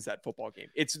who wins that football game.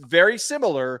 It's very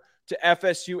similar to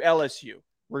FSU, LSU.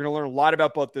 We're going to learn a lot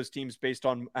about both those teams based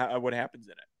on what happens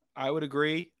in it. I would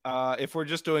agree. If we're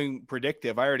just doing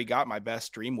predictive, I already got my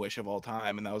best dream wish of all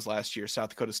time, and that was last year, South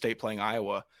Dakota State playing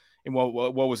Iowa. And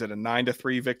what was it, a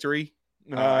 9-3 victory?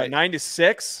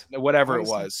 9-6? Whatever it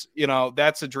was.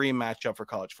 That's a dream matchup for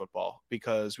college football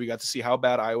because we got to see how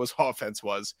bad Iowa's offense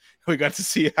was. We got to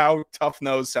see how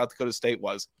tough-nosed South Dakota State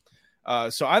was.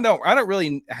 So I don't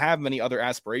really have many other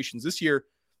aspirations. This year,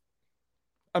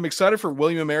 I'm excited for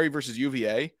William & Mary versus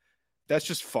UVA. That's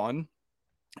just fun.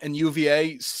 And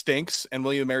UVA stinks and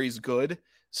William & Mary's good.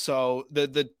 So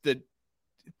the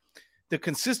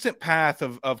consistent path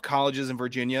of colleges in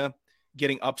Virginia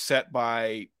getting upset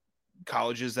by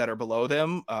colleges that are below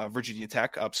them, Virginia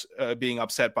Tech being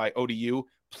upset by ODU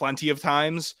plenty of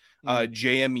times,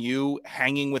 JMU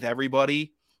hanging with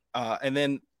everybody. And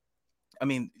then,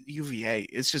 UVA,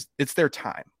 it's their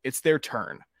time. It's their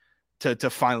turn to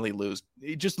finally lose.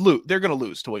 Just lose. They're going to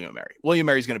lose to William & Mary. William &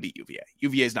 Mary's going to beat UVA.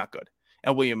 UVA is not good.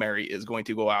 And William & Mary is going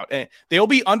to go out and they'll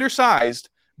be undersized,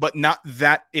 but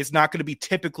it's not going to be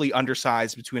typically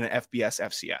undersized between an FBS,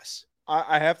 FCS.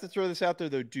 I have to throw this out there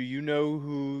though. Do you know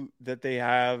who that they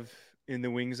have in the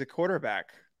wings at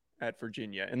quarterback at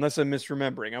Virginia? Unless I'm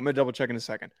misremembering. I'm going to double check in a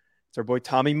second. It's our boy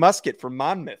Tommy Muskett from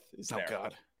Monmouth is there. Oh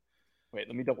God. Wait,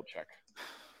 let me double check.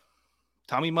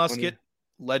 Tommy Muskett,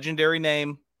 legendary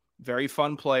name, very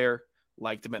fun player,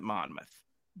 liked him at Monmouth.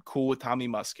 Cool with Tommy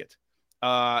Muskett.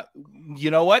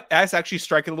 You know what? That's actually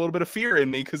striking a little bit of fear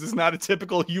in me because it's not a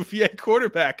typical UVA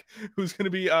quarterback who's going to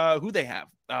be who they have.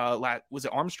 Was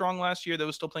it Armstrong last year that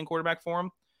was still playing quarterback for him?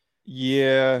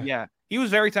 Yeah. He was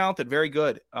very talented, very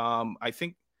good. I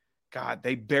think, God,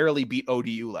 they barely beat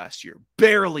ODU last year.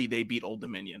 Barely they beat Old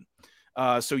Dominion.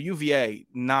 So UVA,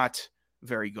 not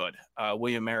very good.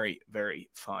 William & Mary,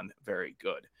 very fun, very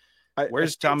good.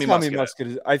 Where's Tommy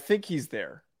Muskett? I think he's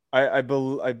there. I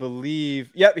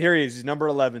believe. Yep, here he is. He's number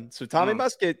 11. So Tommy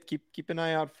Musket, keep an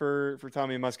eye out for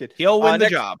Tommy Musket. He'll win the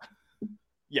job.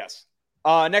 Yes.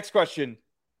 Next question.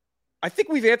 I think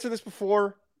we've answered this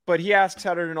before, but he asks,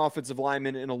 how did an offensive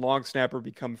lineman and a long snapper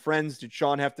become friends? Did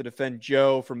Sean have to defend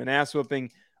Joe from an ass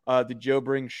whooping? Did Joe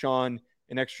bring Sean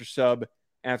an extra sub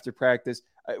after practice?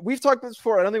 We've talked about this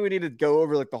before. I don't think we need to go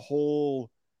over like the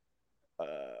whole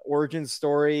origin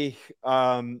story.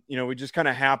 We just kind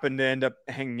of happened to end up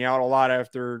hanging out a lot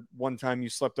after one time you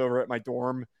slept over at my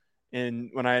dorm and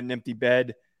when I had an empty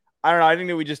bed. I don't know. I think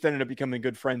that we just ended up becoming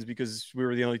good friends because we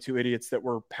were the only two idiots that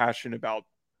were passionate about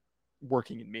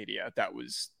working in media. That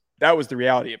was the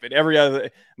reality of it.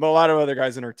 A lot of other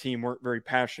guys in our team weren't very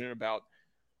passionate about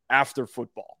after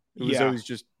football. It was always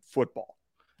just football.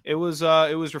 It was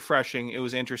refreshing. It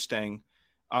was interesting.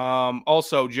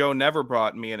 Also, Joe never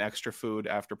brought me an extra food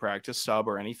after practice, sub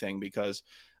or anything, because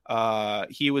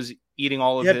he was eating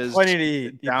all of his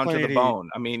down to the bone.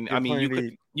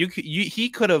 He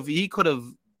could have,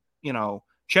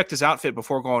 checked his outfit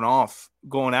before going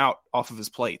out off of his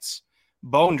plates,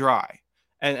 bone dry,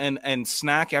 and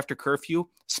snack after curfew.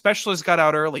 Specialists got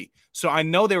out early, so I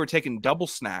know they were taking double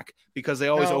snack because they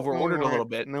always overordered a little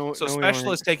bit.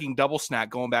 Specialists taking double snack,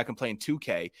 going back and playing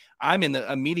 2K. I'm in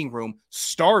a meeting room,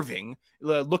 starving,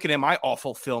 looking at my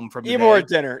awful film from the day.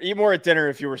 Eat more at dinner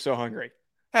if you were so hungry.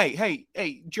 Hey,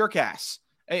 jerk ass.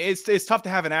 It's tough to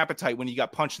have an appetite when you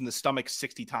got punched in the stomach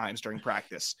 60 times during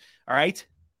practice. All right.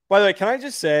 By the way, can I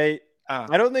just say,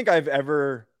 I don't think I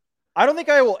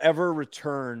will ever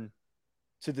return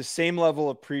to the same level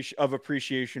of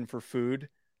appreciation for food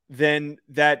than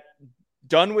that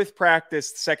done with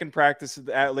practice, second practice,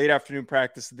 late afternoon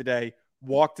practice of the day,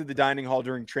 walk to the dining hall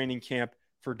during training camp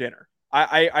for dinner.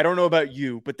 I don't know about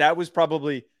you, but that was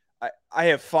probably, I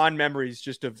have fond memories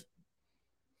just of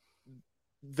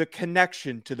the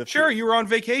connection to the food. Sure, you were on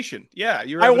vacation. Yeah,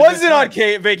 I wasn't on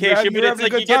vacation, but it's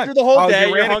like you get through the whole day,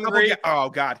 you're hungry. Oh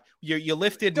God, you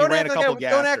lifted and you ran a couple gassers.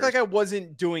 Don't act like I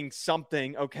wasn't doing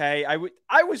something. Okay,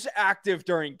 I was active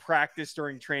during practice,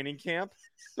 during training camp,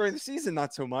 during the season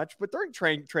not so much, but during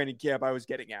training camp I was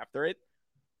getting after it.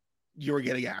 You were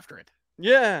getting after it.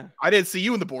 Yeah, I didn't see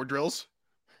you in the board drills.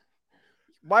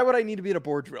 Why would I need to be at a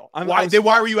board drill? Why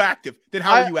were you active? Then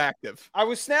how were you active? I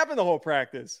was snapping the whole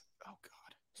practice.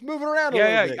 Moving around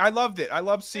bit. I loved it. I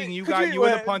loved seeing you guys. You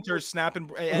and the punters snapping.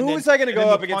 Who was I going to go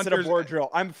up against at a board drill?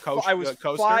 I was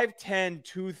 5'10",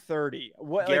 230.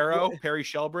 Garrow, Perry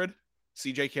Shelbred,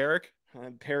 CJ Carrick.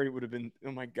 Perry would have been,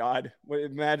 oh my God.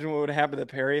 Imagine what would have happened to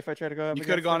Perry if I tried to go up. You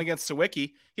could have gone against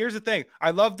Sawicki. Here's the thing.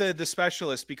 I love the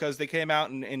specialists because they came out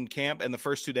in camp and the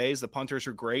first 2 days, the punters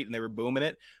were great and they were booming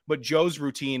it. But Joe's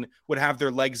routine would have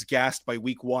their legs gassed by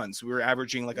week 1. So we were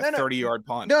averaging like a 30-yard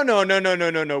punt.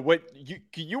 No. What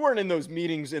you weren't in those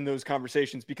meetings, in those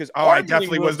conversations because I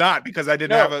definitely was not because I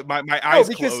didn't have my eyes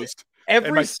closed.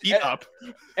 Because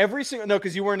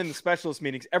you weren't in the specialist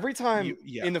meetings. Every time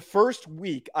in the first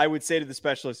week, I would say to the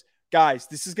specialist, guys,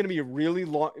 this is going to be a really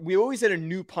long. We always had a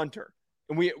new punter,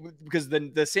 and because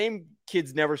the same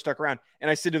kids never stuck around. And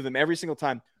I said to them every single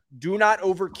time, do not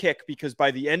overkick because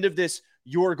by the end of this,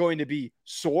 you're going to be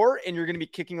sore and you're going to be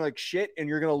kicking like shit, and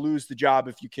you're going to lose the job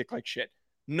if you kick like shit.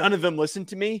 None of them listened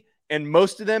to me, and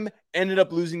most of them ended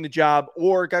up losing the job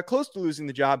or got close to losing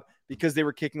the job because they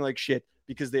were kicking like shit.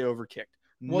 Because they overkicked.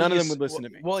 None of them would listen to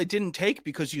me. Well, it didn't take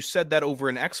because you said that over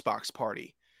an Xbox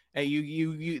party. And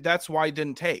you that's why it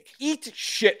didn't take. Eat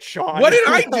shit, Sean. What did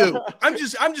I do? I'm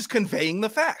just conveying the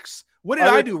facts. What did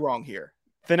I do wrong here?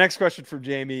 The next question from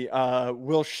Jamie.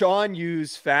 Will Sean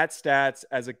use Fat Stats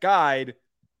as a guide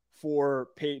for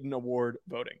Peyton Award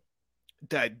voting?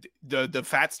 The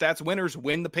Fat Stats winners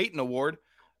win the Peyton Award.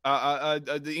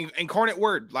 The incarnate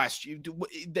word last year.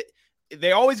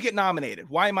 They always get nominated.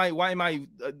 Why am I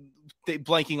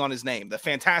blanking on his name? The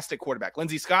fantastic quarterback,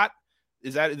 Lindsey Scott.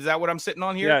 Is that what I'm sitting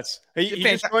on here? Yes. He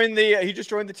just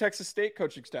joined the Texas State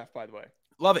coaching staff, by the way.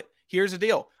 Love it. Here's the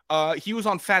deal. He was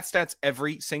on Fat Stats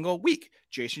every single week.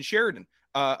 Jason Sheridan.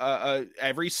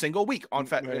 Every single week on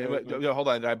Fat. Hold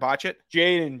on, did I botch it?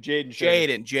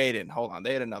 Jaden. Hold on.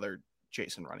 They had another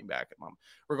Jason running back at mom.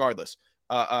 Regardless,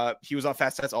 he was on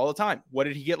Fat Stats all the time. What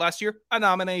did he get last year? A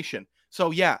nomination.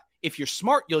 So yeah. If you're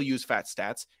smart, you'll use Fat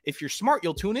Stats. If you're smart,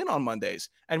 you'll tune in on Mondays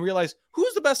and realize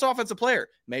who's the best offensive player.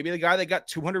 Maybe the guy that got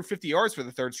 250 yards for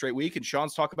the third straight week, and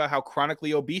Sean's talking about how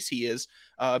chronically obese he is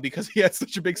because he had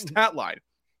such a big stat line.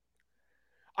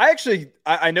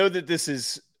 I know that this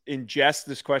is in jest,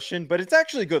 this question, but it's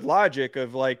actually good logic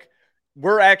of like,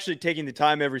 we're actually taking the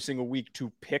time every single week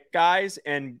to pick guys.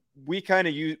 And we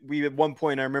at one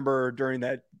point, I remember during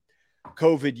that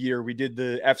COVID year, we did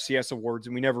the FCS awards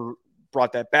and we never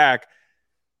brought that back.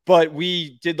 But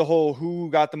we did the whole who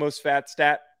got the most fat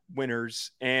stat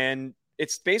winners. And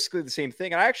it's basically the same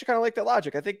thing. And I actually kind of like that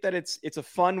logic. I think that it's a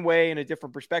fun way and a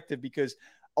different perspective, because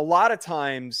a lot of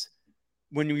times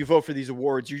when you vote for these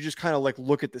awards, you just kind of like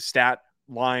look at the stat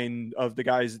line of the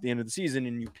guys at the end of the season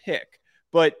and you pick.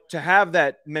 But to have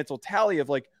that mental tally of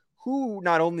like who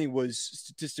not only was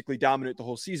statistically dominant the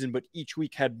whole season, but each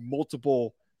week had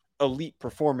multiple elite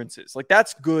performances, like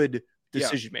that's good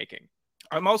decision making.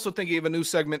 I'm also thinking of a new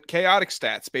segment, chaotic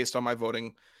stats, based on my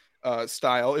voting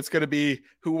style. It's going to be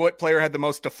what player had the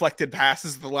most deflected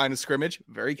passes at the line of scrimmage.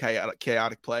 Very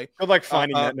chaotic play. I like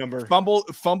finding that number.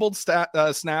 Fumbled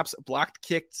snaps, blocked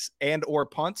kicks, and or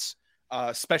punts.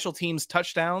 Special teams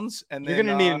touchdowns. And you're going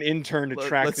to need an intern to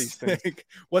track these things.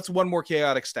 What's one more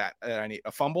chaotic stat I need?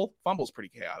 A fumble? Fumble's pretty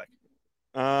chaotic.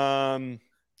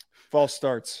 False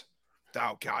starts.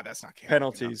 Oh God, that's not chaotic.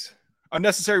 Penalties. Enough.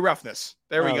 Unnecessary roughness.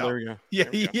 There we go. There we go.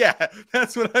 Yeah.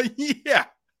 That's what there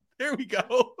we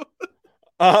go.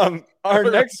 Our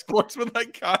next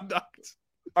sportsmanlike conduct.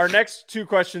 Our next two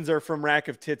questions are from Rack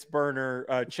of Tits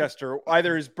Burner, Chester.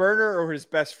 Either his burner or his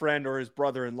best friend or his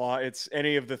brother-in-law. It's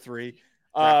any of the three.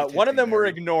 One of them we're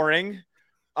ignoring.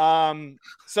 Some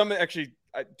actually,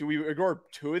 do we ignore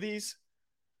two of these?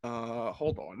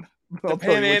 Hold on.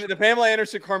 The Pamela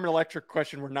Anderson Carmen Electric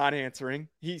question we're not answering.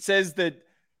 He says that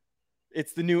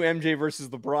it's the new MJ versus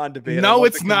LeBron debate. No,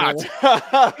 it's not.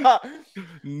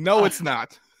 No, it's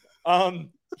not.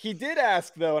 He did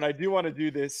ask though, and I do want to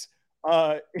do this.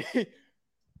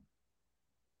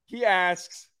 He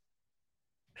asks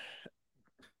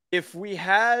if we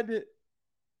had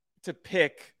to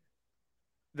pick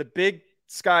the Big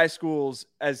Sky schools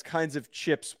as kinds of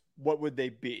chips, what would they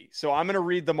be? So I'm going to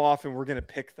read them off and we're going to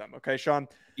pick them. Okay, Sean?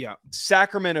 Yeah.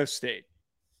 Sacramento State.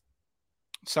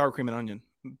 Sour cream and onion.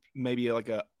 Maybe like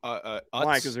a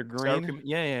why? Because they're green.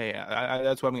 Yeah.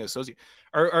 That's what I'm going to associate.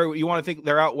 Or you want to think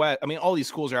they're out west? I mean, all these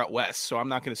schools are out west, so I'm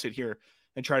not going to sit here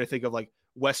and try to think of like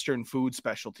Western food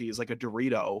specialties, like a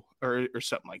Dorito or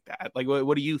something like that. Like,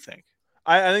 what do you think?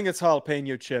 I think it's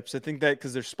jalapeno chips. I think that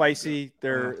because they're spicy,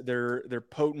 they're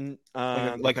potent.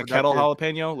 Like a kettle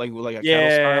jalapeno, like a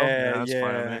kettle style.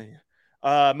 Yeah,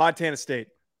 fine, Montana State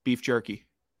beef jerky.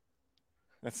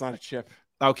 That's not a chip.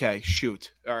 Okay,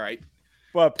 shoot. All right.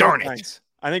 Well, darn it. Rinds.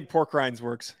 I think pork rinds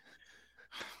works.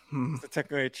 It's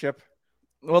technically a chip.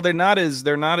 Well, they're not as.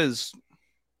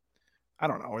 I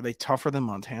don't know. Are they tougher than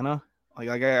Montana?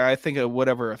 Like I think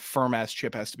whatever a firm ass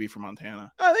chip has to be for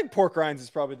Montana. I think pork rinds is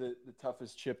probably the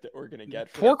toughest chip that we're gonna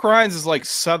get. Pork rinds is like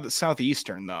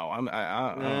southeastern though.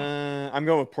 I'm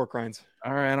going with pork rinds.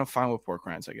 All right, I'm fine with pork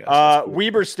rinds. I guess. Cool.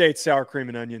 Weber State sour cream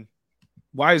and onion.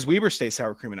 Why is Weber State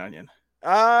sour cream and onion?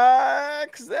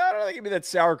 Because I don't think it'd be that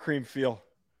sour cream feel.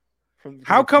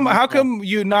 How come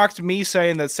you knocked me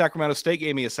saying that Sacramento State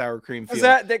gave me a sour cream feel?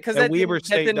 Because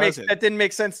that didn't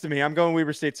make sense to me. I'm going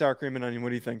Weber State sour cream and onion. What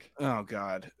do you think? Oh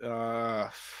God. I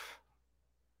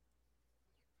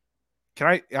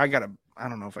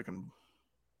don't know if I can.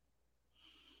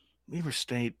 Weber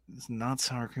State is not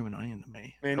sour cream and onion to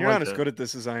me. Man, you're not as good at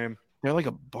this as I am. They're like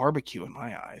a barbecue in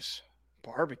my eyes.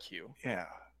 Barbecue? Yeah.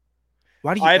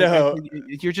 Why do you? Idaho.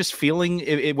 You're just feeling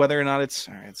it, whether or not it's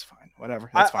all right. It's fine. Whatever.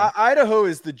 That's fine. Idaho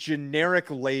is the generic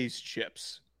Lay's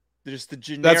chips. Just the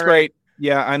generic. That's great.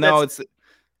 Yeah, I know.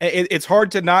 It's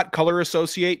hard to not color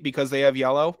associate because they have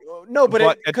yellow. No, but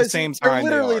at the same time,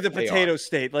 they're literally the potato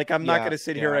state. Like I'm not going to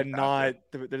sit here and not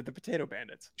they're the potato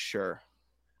bandits. Sure.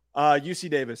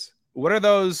 UC Davis. What are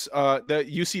those? The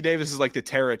UC Davis is like the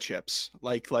Terra chips,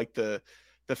 like the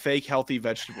fake healthy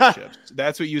vegetable chips.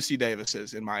 That's what UC Davis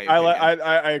is, in my opinion.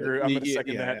 I agree. I'm going to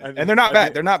second that. And they're not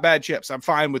bad. They're not bad chips. I'm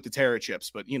fine with the Terra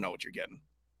chips, but you know what you're getting.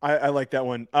 I like that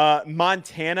one.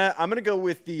 Montana, I'm going to go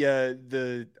with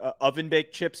the oven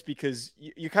baked chips because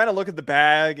you kind of look at the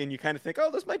bag and you kind of think,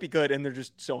 oh, this might be good. And they're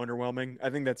just so underwhelming. I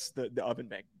think that's the oven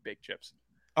baked chips.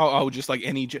 Oh, just like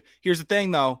any. Here's the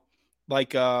thing, though.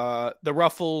 Like the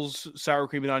Ruffles sour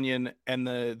cream and onion and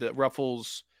the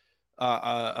Ruffles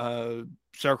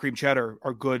sour cream cheddar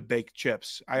are good baked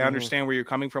chips. I understand where you're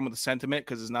coming from with the sentiment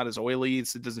because it's not as oily.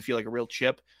 It doesn't feel like a real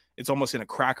chip. It's almost in a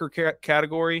cracker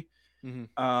category.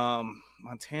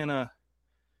 Montana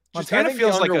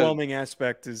feels like the underwhelming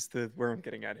aspect is where I'm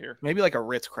getting at here. Maybe like a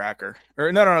Ritz cracker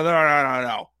or no.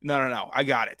 I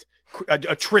got it. A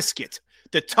Triscuit,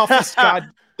 the toughest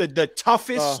the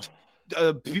toughest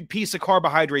piece of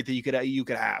carbohydrate that you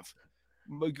could have.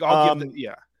 I'll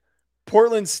give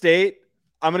Portland State.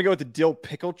 I'm gonna go with the dill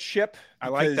pickle chip. I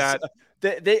like that.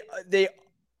 They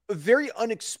very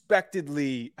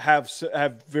unexpectedly have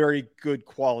very good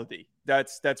quality.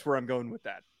 That's where I'm going with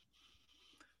that.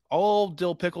 All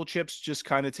dill pickle chips just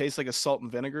kind of taste like a salt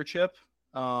and vinegar chip.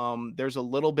 There's a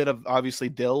little bit of obviously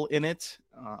dill in it.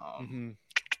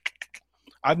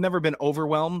 I've never been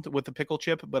overwhelmed with the pickle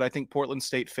chip, but I think Portland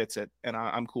State fits it, and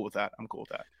I'm cool with that.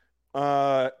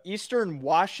 Eastern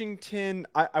Washington,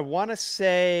 I want to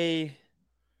say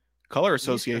Color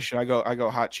Association. I go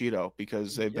Hot Cheeto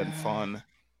because they've been fun.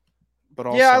 But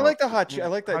also, I like the hot Cheeto. I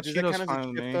like that. Hot Does that Cheeto's count as a fine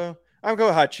with chip me. though? I'm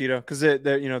going Hot Cheeto because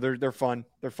they're fun.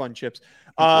 They're fun chips.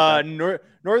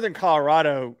 Northern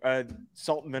Colorado,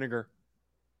 salt and vinegar.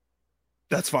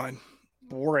 That's fine.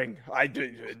 Boring. I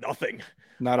do nothing.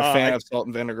 Not a fan of salt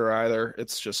and vinegar either.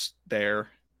 It's just there.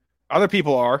 Other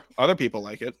people are. Other people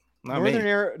like it. Not me.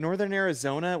 Northern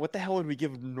Arizona. What the hell would we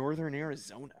give Northern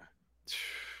Arizona?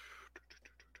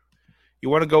 You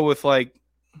want to go with like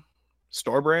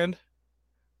store brand?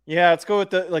 Yeah, let's go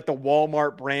with the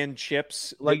Walmart brand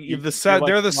chips. Like they're the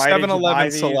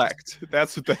 7-Eleven Select.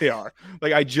 That's what they are.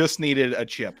 Like I just needed a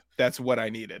chip. That's what I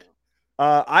needed.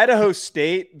 Idaho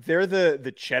State, they're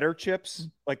the cheddar chips,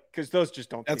 like because those just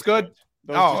don't. That's good.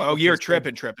 You're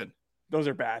tripping. Those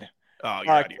are bad. Oh,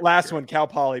 last one, Cal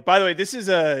Poly. By the way, this is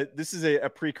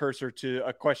a precursor to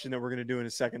a question that we're going to do in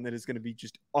a second that is going to be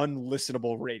just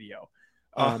unlistenable radio.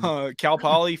 Cal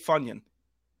Poly Funyun.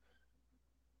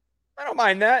 I don't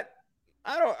mind that.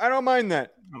 I don't mind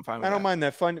that. I'm fine with I don't that. mind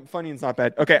that. Funyun's not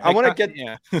bad. Okay, I want to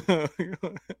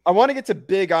get to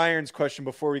Big Iron's question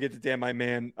before we get to Dan My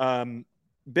Man.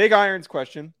 Big Iron's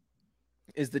question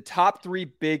is the top 3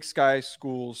 Big Sky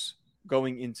schools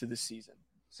going into the season.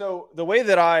 So the way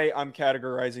that I'm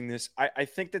categorizing this, I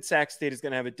think that Sac State is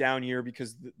going to have a down year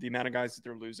because the amount of guys that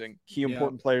they're losing,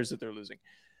 important players that they're losing.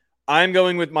 I'm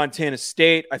going with Montana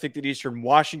State. I think that Eastern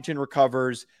Washington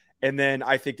recovers. And then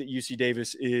I think that UC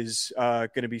Davis is going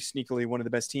to be sneakily one of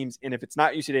the best teams. And if it's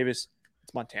not UC Davis,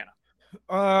 it's Montana.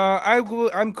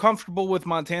 I'm comfortable with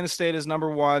Montana State as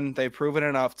number 1. They've proven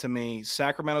enough to me.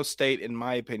 Sacramento State, in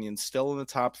my opinion, still in the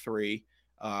top 3.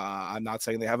 I'm not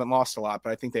saying they haven't lost a lot,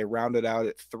 but I think they rounded out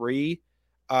at 3.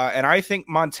 And I think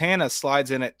Montana slides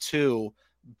in at 2,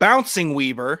 bouncing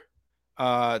Weber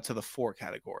to the 4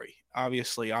 category.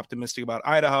 Obviously optimistic about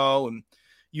Idaho and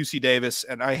UC Davis.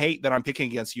 And I hate that I'm picking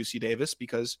against UC Davis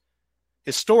because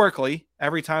historically,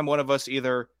 every time one of us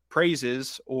either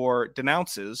praises or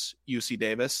denounces UC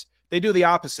Davis, they do the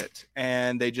opposite.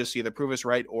 And they just either prove us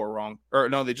right or wrong. Or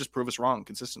no, they just prove us wrong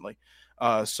consistently.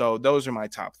 So those are my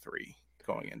top 3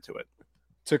 going into it.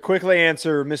 To quickly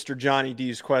answer Mr. Johnny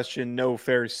D's question, no,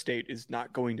 Ferris State is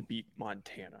not going to beat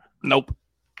Montana. Nope.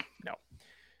 No.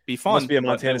 Be fun. Must be a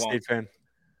Montana State fan.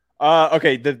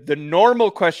 Okay, the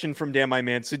normal question from Dan My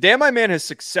Man. So Dan My Man has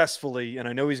successfully, and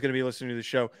I know he's going to be listening to the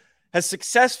show, has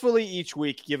successfully each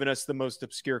week given us the most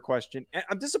obscure question. And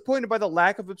I'm disappointed by the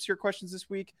lack of obscure questions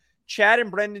this week. Chad and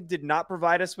Brendan did not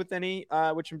provide us with any,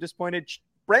 which I'm disappointed.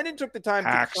 Brendan took the time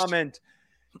to comment.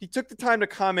 He took the time to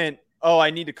comment, oh,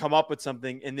 I need to come up with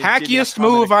something. And hackiest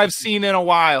move I've seen in a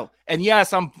while. And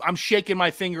yes, I'm shaking my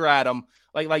finger at him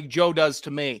like Joe does to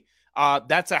me.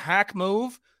 That's a hack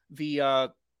move.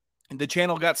 The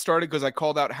channel got started because I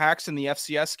called out hacks in the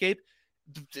FCS scape.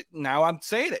 Now I'm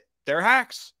saying it. They're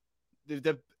hacks.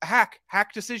 The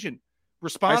hack decision.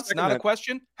 Response, not a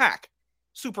question. Hack.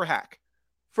 Super hack.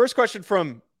 First question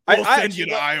from... We'll send you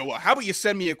to Iowa. How about you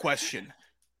send me a question?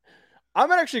 I'm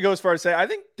going to actually go as far as say, I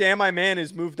think Dan My Man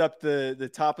has moved up the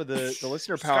top of the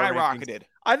listener power skyrocketed. Rankings.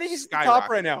 I think he's at the top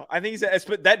right now. I think he's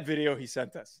but that video he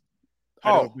sent us.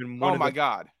 Oh my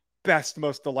God. Best,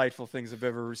 most delightful things I've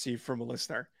ever received from a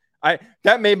listener.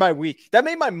 That made my week. That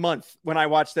made my month when I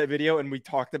watched that video and we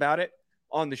talked about it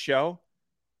on the show.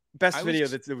 Best video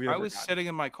that we ever got. Sitting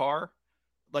in my car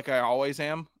like I always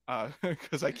am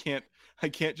because I can't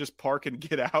just park and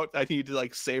get out. I need to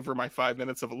savor my 5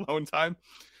 minutes of alone time.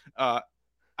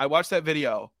 I watched that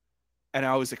video and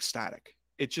I was ecstatic.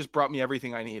 It just brought me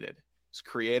everything I needed. It's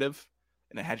creative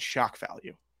and it had shock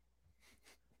value.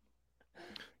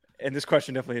 And this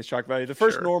question definitely has shock value. The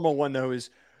first normal one though is,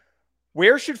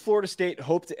 where should Florida State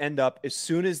hope to end up as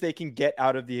soon as they can get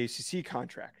out of the ACC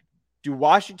contract? Do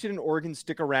Washington and Oregon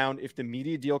stick around if the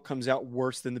media deal comes out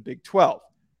worse than the Big 12?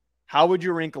 How would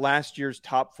you rank last year's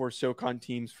top 4 SoCon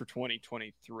teams for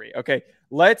 2023? Okay,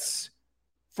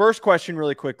 first question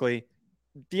really quickly.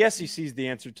 The SEC is the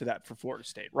answer to that for Florida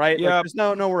State, right? Yeah. There's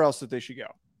nowhere else that they should go.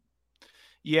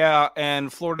 Yeah,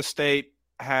 and Florida State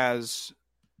has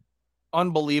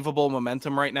unbelievable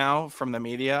momentum right now from the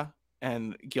media.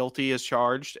 And guilty is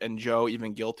charged, and Joe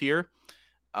even guiltier.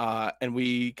 And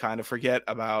we kind of forget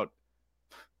about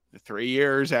the 3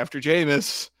 years after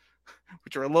Jameis,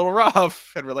 which are a little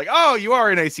rough. And we're like, oh, you are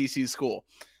an ACC school.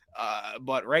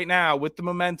 But right now, with the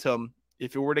momentum,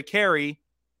 if it were to carry,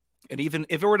 and even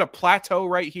if it were to plateau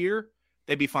right here,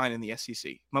 they'd be fine in the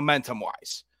SEC,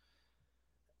 momentum-wise.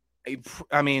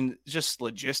 I mean, just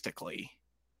logistically.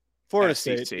 Florida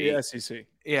SEC. State, the SEC.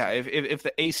 Yeah, if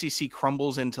the ACC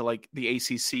crumbles into like the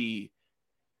ACC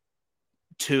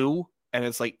 2 and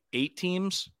it's like 8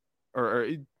 teams, or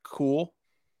cool,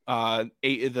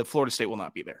 the Florida State will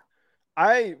not be there.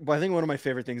 I think one of my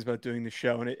favorite things about doing the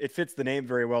show, and it fits the name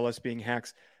very well, us being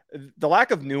hacks, the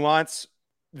lack of nuance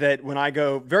that when I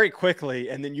go very quickly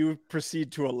and then you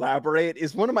proceed to elaborate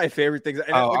is one of my favorite things.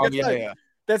 And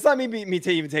that's not me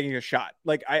even taking a shot.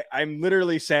 Like I'm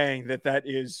literally saying that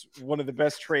is one of the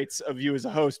best traits of you as a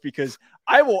host, because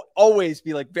I will always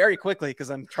be like very quickly,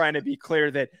 because I'm trying to be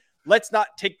clear that let's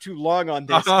not take too long on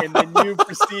this. And then you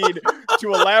proceed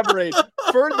to elaborate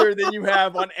further than you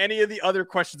have on any of the other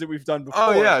questions that we've done before.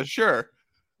 Oh, yeah, sure.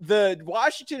 The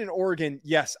Washington and Oregon,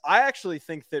 yes, I actually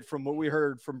think that from what we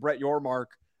heard from Brett Yormark,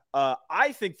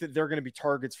 I think that they're going to be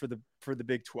targets for the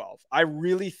Big 12. I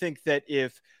really think that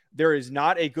if there is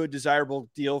not a good, desirable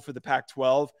deal for the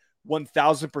Pac-12,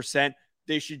 1,000%,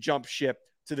 they should jump ship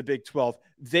to the Big 12.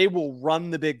 They will run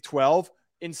the Big 12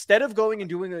 instead of going and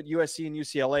doing what USC and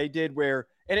UCLA did, where,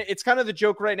 and it's kind of the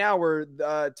joke right now, where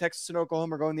Texas and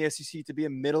Oklahoma are going to the SEC to be a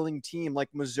middling team like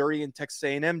Missouri and Texas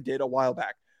A&M did a while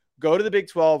back. Go to the Big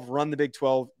 12, run the Big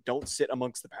 12, don't sit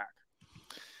amongst the pack.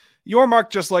 Yormark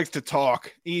just likes to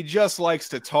talk. He just likes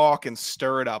to talk and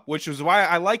stir it up, which is why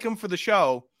I like him for the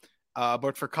show.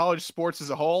 But for college sports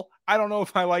as a whole, I don't know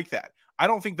if I like that. I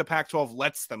don't think the Pac-12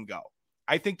 lets them go.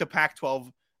 I think the Pac-12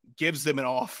 gives them an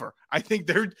offer. I think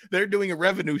they're doing a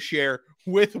revenue share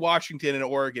with Washington and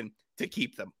Oregon to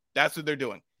keep them. That's what they're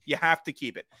doing. You have to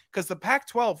keep it, because the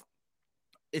Pac-12,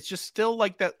 it's just still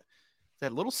like that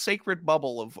little sacred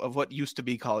bubble of what used to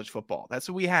be college football. That's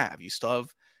what we have. You still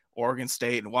have Oregon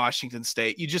State and Washington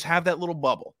State. You just have that little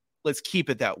bubble. Let's keep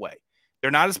it that way. They're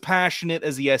not as passionate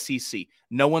as the SEC.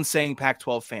 No one's saying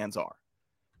Pac-12 fans are,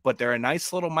 but they're a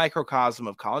nice little microcosm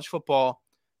of college football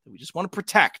that we just want to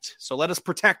protect. So let us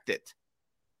protect it.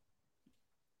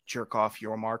 Jerk off,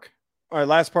 Yormark. All right,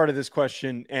 last part of this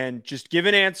question, and just give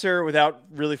an answer without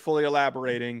really fully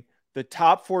elaborating. The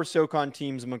top 4 SoCon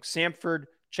teams among Samford,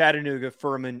 Chattanooga,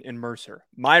 Furman, and Mercer.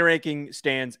 My ranking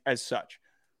stands as such: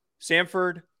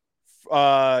 Samford,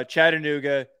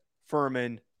 Chattanooga,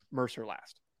 Furman, Mercer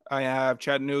last. I have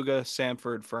Chattanooga,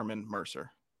 Samford, Furman,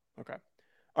 Mercer. Okay.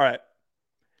 All right.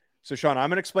 So, Sean, I'm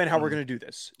going to explain how we're going to do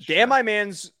this. Sure. Dan My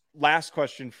Man's last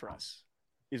question for us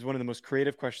is one of the most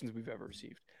creative questions we've ever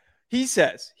received. He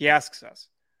asks us,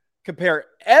 compare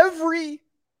every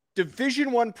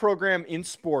Division I program in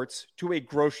sports to a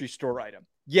grocery store item.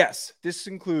 Yes, this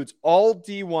includes all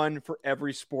D1 for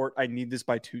every sport. I need this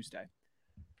by Tuesday.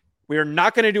 We are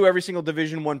not going to do every single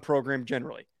Division I program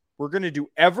generally. We're going to do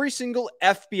every single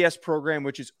FBS program,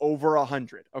 which is over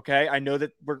 100. Okay. I know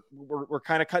that we're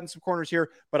kind of cutting some corners here,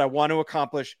 but I want to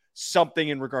accomplish something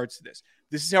in regards to this.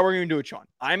 This is how we're going to do it, Sean.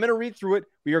 I'm going to read through it.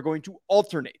 We are going to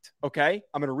alternate. Okay.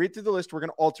 I'm going to read through the list. We're going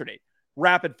to alternate.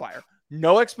 Rapid fire.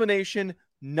 No explanation,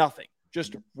 nothing.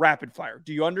 Just rapid fire.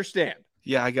 Do you understand?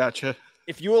 Yeah, I gotcha.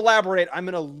 If you elaborate, I'm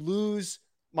going to lose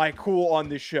my cool on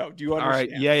this show. Do you understand?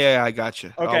 All right. Yeah, I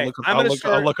gotcha. Okay.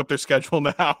 I'll look up their schedule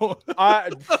now.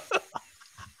 I'm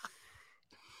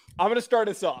going to start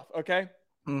us off. Okay.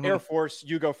 Mm-hmm. Air Force,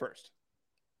 you go first.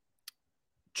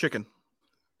 Chicken.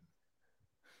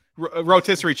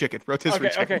 Rotisserie chicken. Rotisserie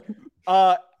chicken.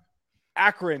 Okay.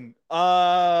 Akron.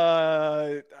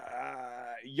 Yodels.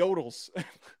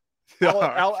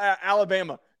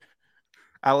 Alabama.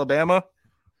 Alabama.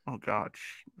 Oh God.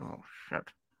 Oh shit.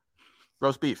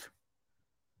 Roast beef.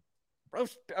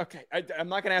 Okay. I'm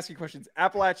not going to ask you questions.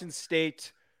 Appalachian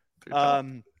State.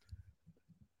 Pine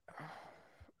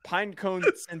cone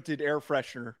scented air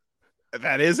freshener.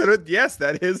 That is it. Yes,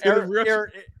 that is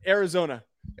Arizona.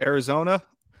 Arizona.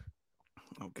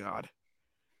 Oh God.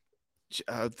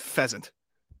 Pheasant.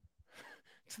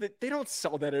 So they don't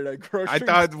sell that at a grocery store.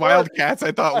 I thought Wildcats.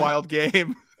 I thought Wild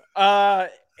Game.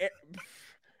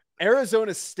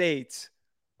 Arizona State.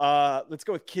 Let's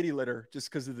go with kitty litter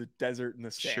just because of the desert and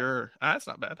the sand. Sure. That's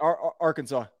not bad.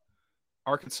 Arkansas.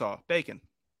 Bacon.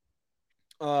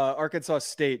 Arkansas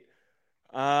State.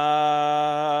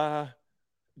 Dog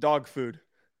food.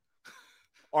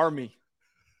 Army.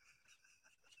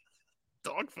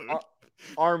 Dog food.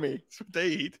 Army. That's what they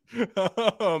eat.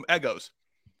 Eggos.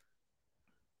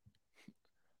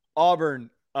 Auburn.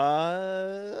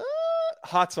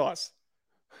 Hot sauce.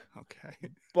 Okay.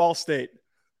 Ball State.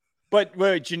 But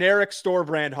wait, generic store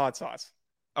brand hot sauce.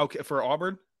 Okay, for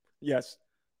Auburn? Yes.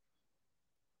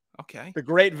 Okay. The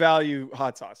Great Value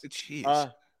hot sauce. Jeez.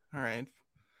 All right.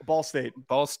 Ball State.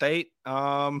 Ball State.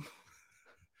 One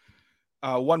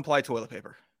ply toilet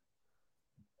paper.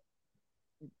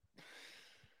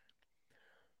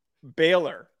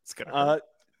 Baylor. It's gonna hurt.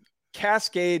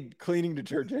 Cascade cleaning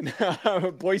detergent.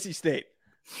 Boise State.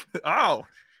 Oh,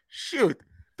 shoot.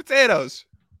 Potatoes.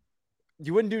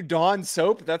 You wouldn't do Dawn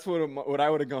soap? That's what I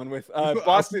would have gone with.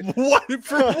 Boston. What?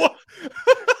 For what?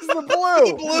 It's the blue.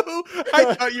 The blue?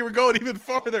 I thought you were going even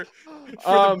farther.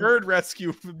 For the bird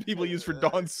rescue people use for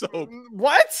Dawn soap.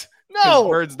 What? No.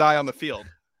 Birds die on the field.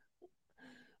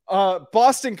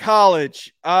 Boston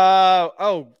College.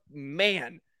 Oh,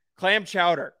 man. Clam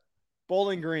chowder.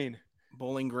 Bowling Green.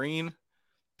 Bowling Green.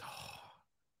 Oh,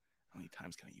 how many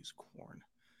times can I use corn?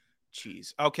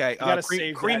 Cheese. Okay.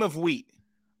 Cream of wheat.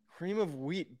 Cream of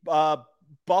wheat.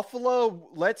 Buffalo.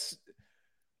 Let's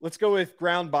go with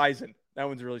ground bison. That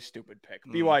one's a really stupid pick.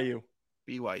 BYU.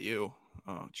 BYU.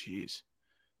 Oh, geez.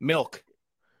 Milk.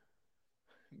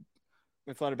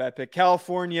 That's not a bad pick.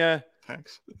 California.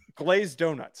 Thanks. Glazed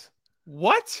donuts.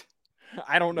 What?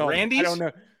 I don't know. Randy's? I don't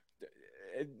know.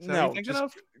 No,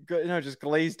 just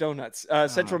glazed donuts.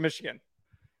 Central Michigan.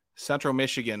 Central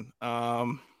Michigan.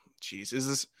 Geez, is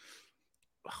this?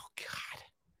 Oh God,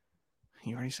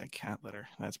 you already said cat litter.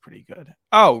 That's pretty good.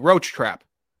 Oh, roach trap.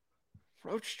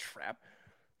 Roach trap.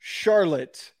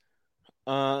 Charlotte.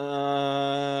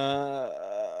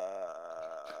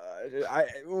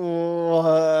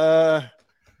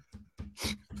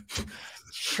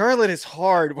 Charlotte is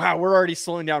hard. Wow, we're already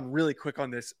slowing down really quick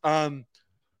on this.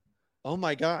 Oh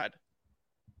my God.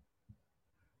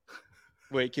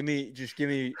 Wait, give me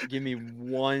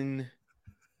 1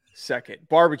 second.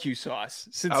 Barbecue sauce.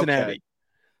 Cincinnati. Okay.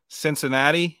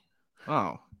 Cincinnati.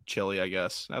 Oh, chili, I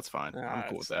guess. That's fine. I'm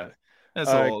cool with that.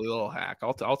 That's a little hack.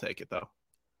 I'll take it though.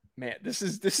 Man, this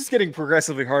is getting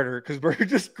progressively harder because we're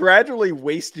just gradually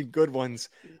wasting good ones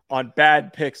on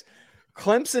bad picks.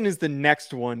 Clemson is the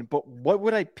next one, but what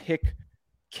would I pick?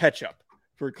 Ketchup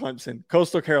for Clemson.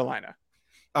 Coastal Carolina.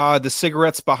 The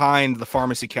cigarettes behind the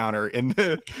pharmacy counter in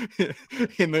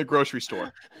the grocery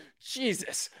store.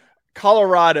 Jesus.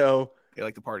 Colorado. They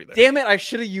like the party there. Damn it, I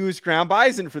should have used ground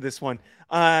bison for this one.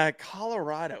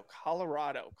 Colorado.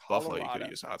 Buffalo, you could have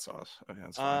used hot sauce. Okay,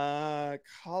 that's fine.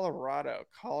 Colorado.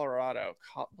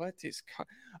 What is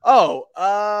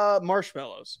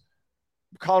marshmallows.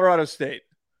 Colorado State.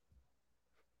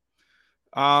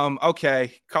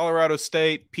 Okay. Colorado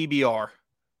State, PBR.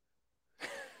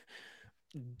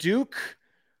 Duke.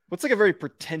 What's like a very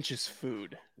pretentious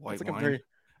food? White like wine. A very...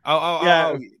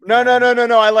 Oh.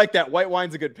 No. I like that. White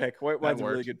wine's a good pick. White wine's a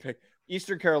really good pick.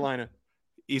 Eastern Carolina.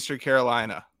 No,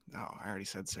 I already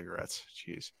said cigarettes.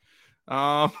 Jeez.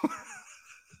 I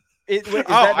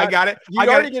got it. You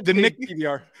already get the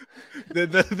PBR.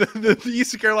 The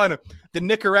Eastern Carolina, the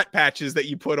Nicorette patches that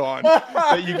you put on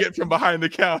that you get from behind the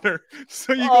counter.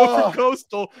 So you go from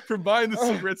Coastal from buying the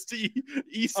cigarettes to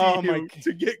ECU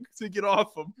to get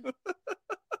off them.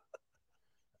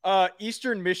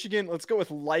 Eastern Michigan. Let's go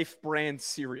with Life brand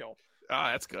cereal.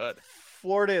 That's good.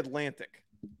 Florida Atlantic.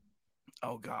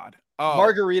 Oh God.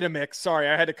 Margarita mix. Sorry,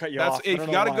 I had to cut you off. If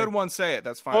you got a good one, say it.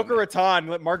 That's fine. Boca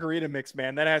Raton, margarita mix,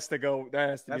 man. That has to go.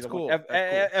 That's be the cool. One.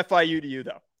 FIU to you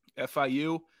though.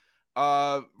 FIU.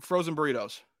 Frozen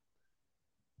burritos.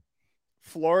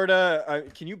 Florida.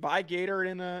 Can you buy Gator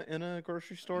in a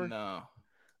grocery store? No.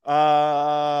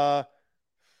 I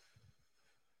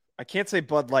can't say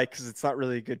Bud Light because it's not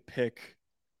really a good pick.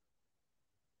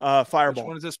 Fireball. Which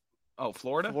one is this? Oh,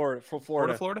 Florida.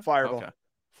 Florida. Fireball. Okay.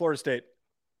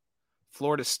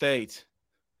 Florida State.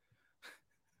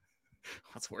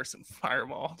 What's worse than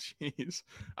Fireball? Jeez.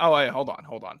 Oh, wait, hold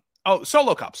on. Oh,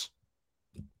 Solo Cups.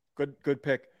 Good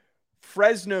pick.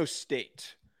 Fresno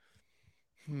State.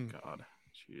 God,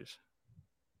 jeez.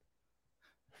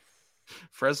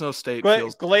 Fresno State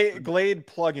feels Glade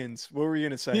plugins. What were you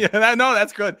gonna say? Yeah,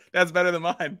 that's good. That's better than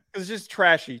mine. It's just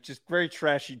trashy, just very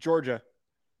trashy. Georgia.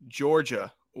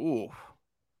 Ooh.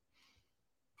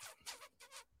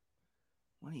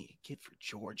 What do you get for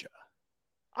Georgia?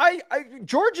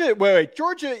 Georgia. Wait.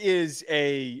 Georgia is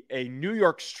a New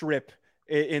York strip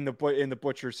in the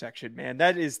butcher section, man.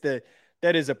 That is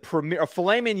a premier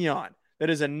filet mignon. That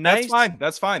is a nice.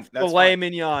 That's fine. Filet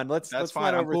mignon. Let's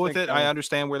fine. I'm cool with it. I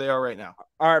understand where they are right now.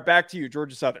 All right, back to you,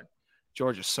 Georgia Southern.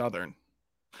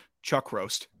 Chuck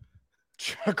roast.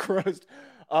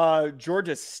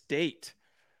 Georgia State.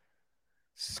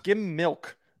 Skim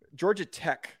milk. Georgia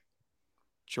Tech.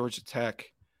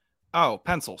 Oh,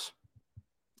 pencils.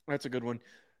 That's a good one.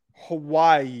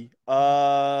 Hawaii.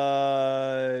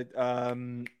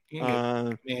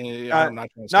 I'm not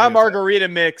not margarita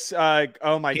mix.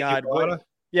 Oh my God. Colada?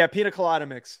 Yeah, pina colada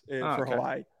mix for okay.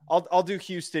 Hawaii. I'll do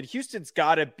Houston. Houston's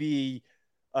got to be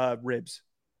ribs.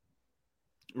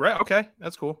 Right. Okay,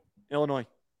 that's cool. Illinois.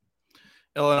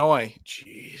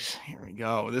 Jeez, here we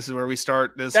go. This is where we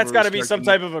start. That's got to be some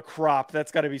type of a crop. That's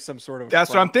got to be some sort of.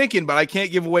 That's crop. what I'm thinking, but I can't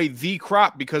give away the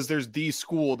crop because there's the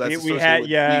school that's associated with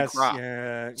the crop.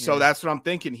 Yeah. So that's what I'm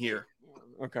thinking here.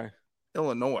 Okay.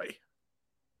 Illinois.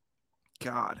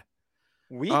 God.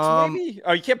 Wheat, maybe?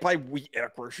 Oh, you can't buy wheat at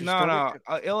a grocery store. No.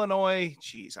 Illinois.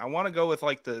 Jeez, I want to go with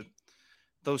like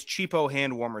those cheapo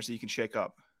hand warmers that you can shake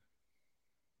up.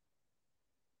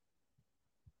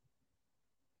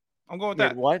 I'm going with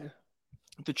that. What?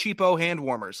 The cheapo hand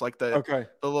warmers, like the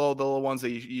little ones that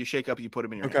you shake up, you put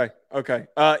them in your hand. Okay.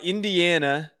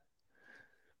 Indiana.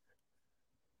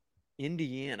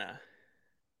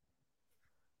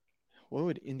 What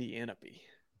would Indiana be?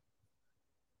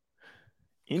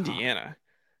 Indiana.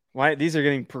 Why? These are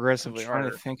getting progressively harder.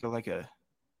 I'm trying to think of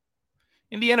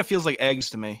Indiana feels like eggs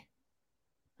to me.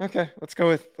 Okay, let's go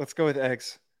with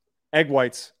eggs. Egg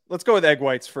whites. Let's go with egg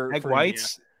whites for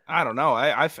whites. Indiana. I don't know.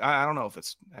 I don't know if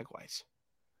it's egg whites.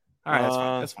 All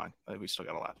right, that's fine. We still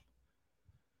got a lot.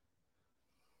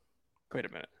 Wait a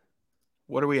minute.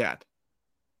 What are we at?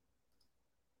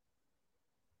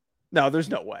 No, there's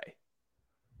no way.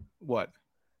 What?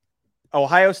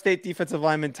 Ohio State defensive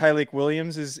lineman Tyleik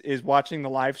Williams is watching the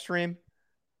live stream.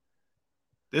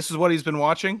 This is what he's been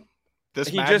watching?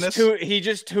 Madness? He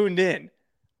just tuned in.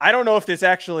 I don't know if this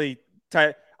actually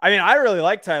I really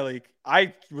like Tyleik.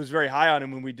 I was very high on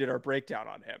him when we did our breakdown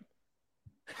on him.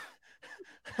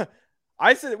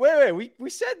 I said, wait, we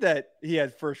said that he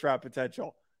had first round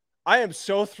potential. I am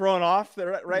so thrown off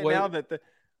now that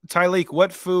Tyleik,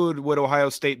 what food would Ohio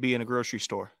State be in a grocery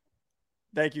store?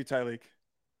 Thank you, Tyleik.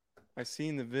 I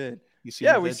seen the vid. We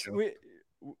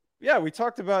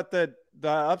talked about the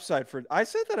upside for. I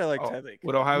said that I like Tyleik.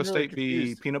 Would Ohio State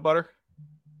be peanut butter?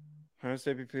 Ohio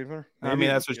State be peanut butter? Maybe. I mean,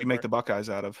 that's what you make the Buckeyes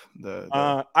out of.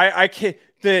 I can't.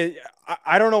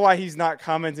 I don't know why he's not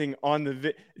commenting on the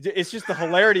vid. It's just the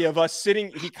hilarity of us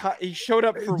sitting. He showed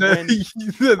up for when.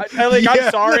 Tyleik,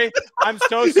 yeah. I'm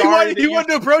so sorry. He wanted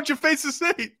to approach a face to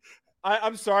say.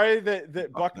 I'm sorry that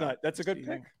Bucknut. That's a good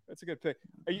pick. That's a good pick.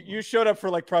 You showed up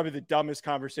for probably the dumbest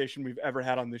conversation we've ever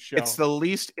had on this show. It's the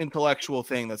least intellectual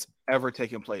thing that's ever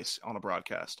taken place on a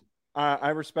broadcast.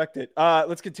 I respect it.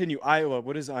 Let's continue. Iowa.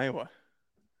 What is Iowa?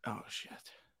 Oh, shit.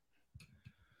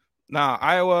 Nah,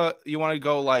 Iowa, you want to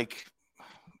go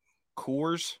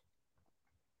Coors?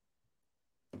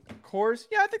 Coors?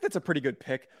 Yeah, I think that's a pretty good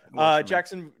pick.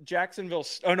 Jacksonville.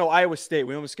 Oh, no, Iowa State.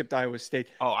 We almost skipped Iowa State.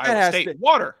 Oh, Iowa State.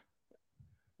 Water.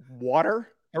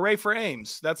 Hooray for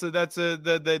Ames.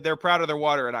 They're proud of their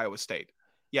water at Iowa State.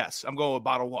 Yes, I'm going with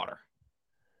bottled water.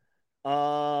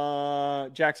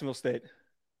 Jacksonville State.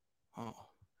 Oh.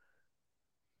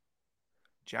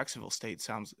 Jacksonville State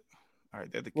sounds all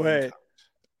right. They're the Wait.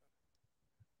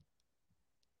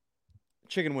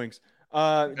 Chicken wings.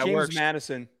 James works.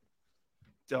 Madison.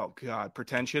 Oh God,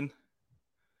 pretension.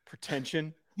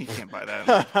 You can't buy that in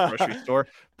a grocery store.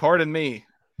 Pardon me.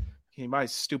 Can you buy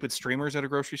stupid streamers at a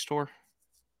grocery store?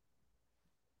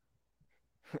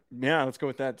 Yeah, let's go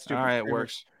with that. Stupid. All right, streamers. It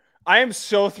works. I am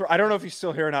so I don't know if he's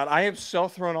still here or not. I am so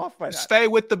thrown off by that. Stay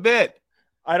with the bit.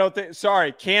 I don't think.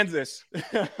 Sorry, Kansas.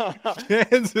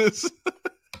 Kansas.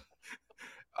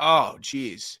 Oh,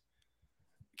 geez.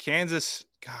 Kansas.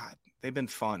 God, they've been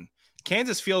fun.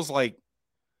 Kansas feels like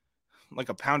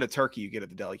a pound of turkey you get at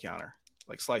the deli counter,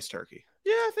 like sliced turkey.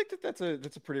 Yeah, I think that's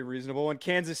a pretty reasonable one.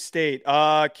 Kansas State.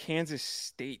 Kansas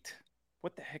State.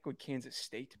 What the heck would Kansas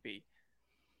State be?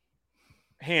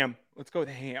 Ham. Let's go with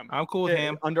ham. I'm cool with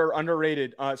ham.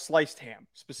 Underrated. Sliced ham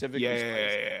specifically.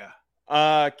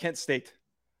 Yeah. Kent State.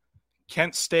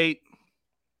 Kent State.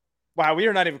 Wow, we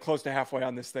are not even close to halfway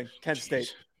on this thing. Kent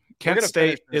State. Kent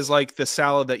State is like the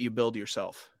salad that you build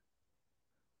yourself.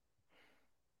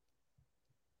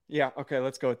 Yeah, okay,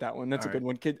 let's go with that one. That's a good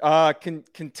one.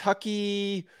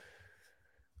 Kentucky,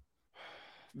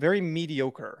 very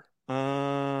mediocre.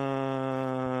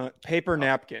 Paper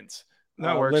napkins.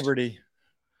 That works.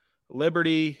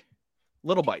 Liberty,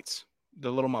 Little Bites,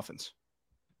 the little muffins.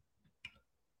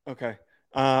 Okay,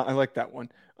 I like that one.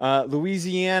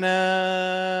 Louisiana.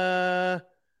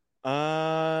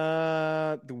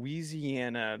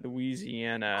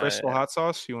 Crystal hot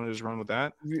sauce. You want to just run with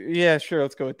that? Yeah, sure.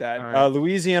 Let's go with that. Right.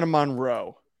 Louisiana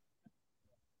Monroe.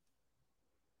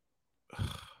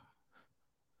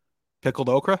 Pickled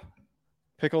okra.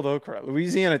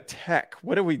 Louisiana Tech.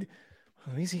 What do we?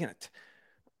 Louisiana.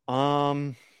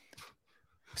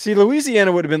 See,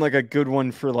 Louisiana would have been like a good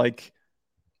one for like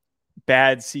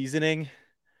bad seasoning.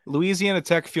 Louisiana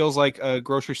Tech feels like a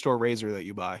grocery store razor that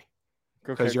you buy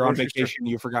because you're on vacation.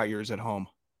 You forgot yours at home.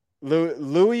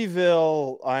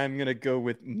 Louisville, I'm gonna go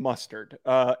with mustard.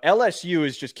 LSU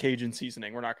is just Cajun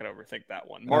seasoning. We're not gonna overthink that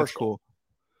one. Marshall. That's cool.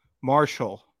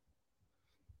 Marshall.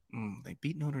 They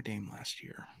beat Notre Dame last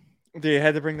year. You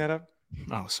had to bring that up?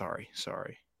 Oh, sorry.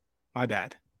 My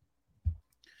bad.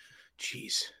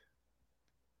 Jeez.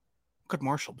 What could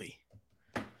Marshall be?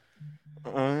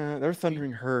 They're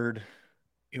Thundering Herd.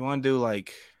 You want to do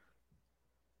like...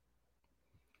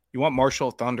 You want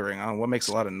Marshall Thundering. I don't know what makes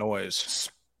a lot of noise.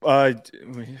 I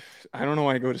don't know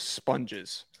why I go to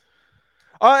sponges.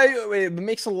 It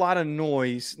makes a lot of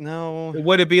noise. No.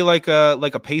 Would it be like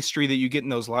a pastry that you get in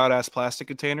those loud ass plastic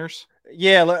containers?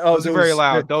 Yeah. Those are very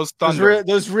loud. Those thunder.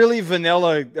 Those really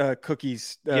vanilla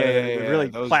cookies. Really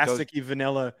those, plasticky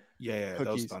vanilla. Yeah,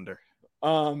 cookies. Those thunder.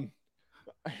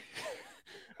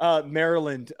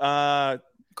 Maryland.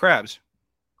 Crabs.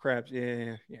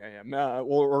 Yeah.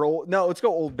 No, let's go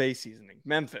Old Bay seasoning.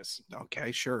 Memphis.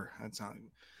 Okay, sure. That's not.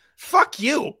 Fuck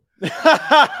you. God,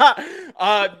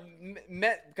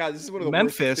 this is one of the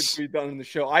Memphis. worst things we've done in the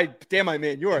show.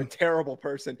 Man, you are a terrible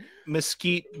person.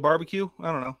 Mesquite barbecue.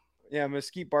 I don't know. Yeah,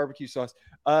 mesquite barbecue sauce.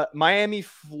 Miami,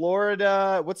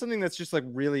 Florida. What's something that's just like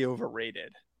really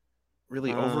overrated?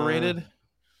 Really overrated?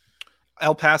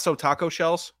 El Paso taco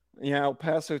shells. Yeah, El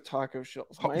Paso taco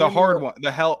shells. The hard one.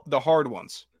 The hard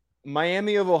ones.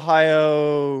 Miami of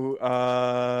Ohio,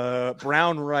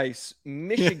 brown rice,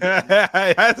 Michigan.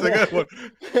 That's a good one.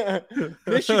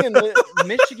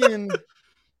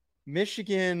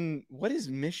 Michigan. What is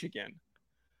Michigan?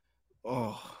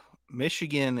 Oh,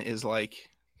 Michigan is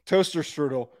like toaster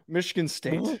strudel. Michigan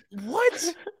State.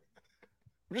 What?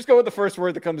 Just go with the first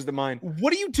word that comes to mind.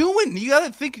 What are you doing? You got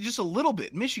to think just a little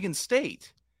bit. Michigan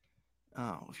State.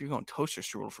 Oh, if you're going toaster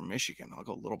strudel from Michigan, I'll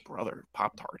go Little Brother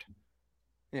Pop-Tart.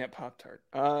 Yeah, Pop-Tart.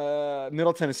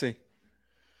 Middle Tennessee.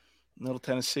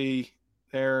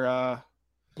 They're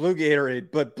blue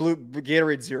Gatorade, but blue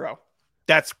Gatorade Zero.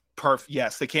 That's perfect.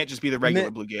 Yes, they can't just be the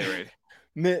regular blue Gatorade.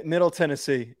 Middle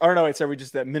Tennessee. Oh no, we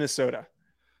just that Minnesota.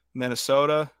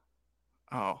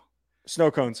 Oh, snow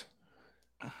cones.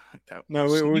 You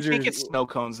can't get snow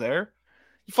cones there.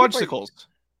 Fudgesicles.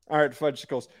 All right,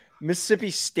 fudgesicles.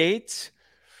 Mississippi State.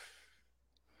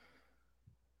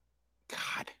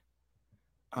 God.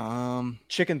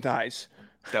 Chicken thighs.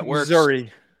 That works.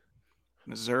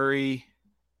 Missouri.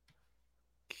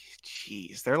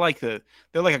 Jeez, they're like a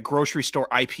grocery store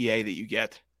IPA that you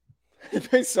get.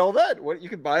 They sell that? What you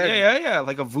could buy? Yeah,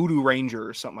 like a Voodoo Ranger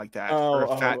or something like that, or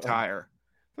a Fat Tire.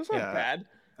 Those aren't bad.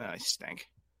 I stink.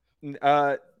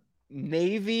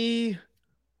 Navy,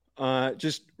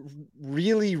 just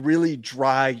really, really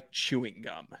dry chewing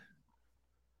gum.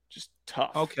 Just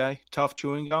tough. Okay, tough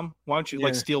chewing gum. Why don't you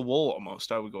like steel wool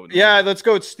almost? I would go with Navy. Let's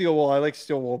go with steel wool. I like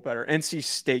steel wool better. NC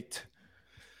State.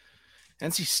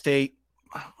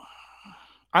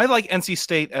 I like NC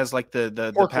State as like the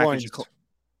package.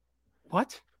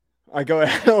 What? I go.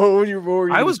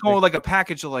 I was going with like a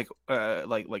package of like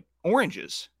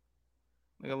oranges,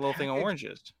 like a little thing of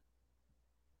oranges,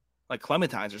 like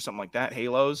clementines or something like that.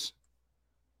 Halos.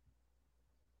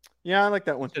 Yeah, I like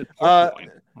that one.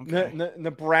 Okay.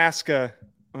 Nebraska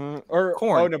or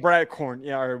corn. Oh, Nebraska corn.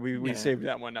 Yeah, we saved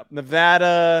that one up.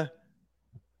 Nevada.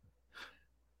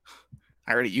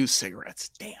 I already used cigarettes.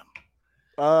 Damn.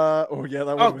 That one.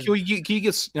 Can you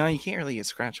get? No, you can't really get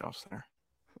scratch offs there.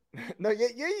 No, yeah,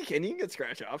 you can. You can get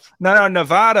scratch offs. No.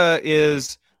 Nevada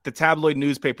is the tabloid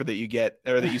newspaper that you get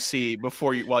or that you see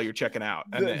while you're checking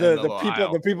out.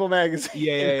 The People magazine.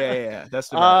 Yeah. That's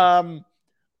the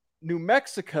New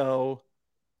Mexico.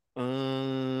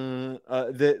 The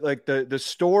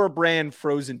store brand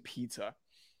frozen pizza.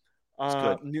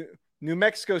 New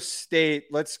Mexico State.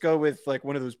 Let's go with like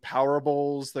one of those power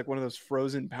bowls, like one of those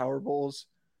frozen power bowls.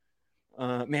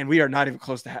 Man, we are not even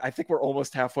close to. I think we're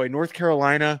almost halfway. North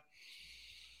Carolina.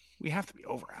 We have to be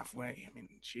over halfway. I mean,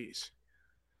 jeez.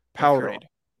 Powerade.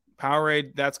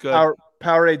 That's good.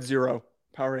 Powerade Zero.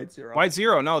 Why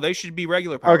Zero? No, they should be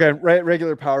regular Powerade. Okay,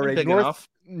 regular Powerade. Big enough.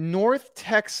 North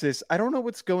Texas. I don't know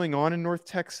what's going on in North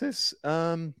Texas.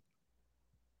 North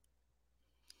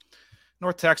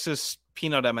Texas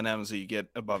peanut M&Ms that you get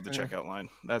above the checkout line.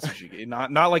 That's what you get.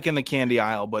 Not like in the candy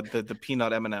aisle, but the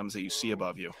peanut M&Ms that you see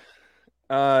above you.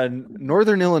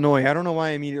 Northern Illinois. I don't know why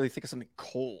I immediately think of something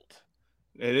cold.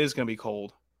 It is going to be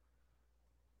cold.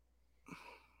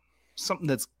 Something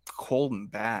that's cold and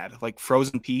bad, like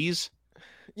frozen peas.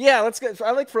 Yeah, let's get.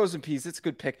 I like frozen peas. It's a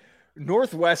good pick.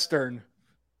 Northwestern.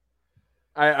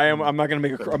 I'm not gonna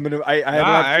make a. I'm gonna. I have an There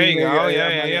opportunity. you go.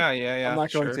 Yeah. I'm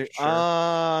not going to.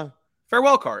 Sure.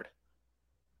 Farewell card.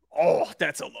 Oh,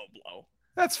 that's a low blow.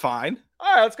 That's fine.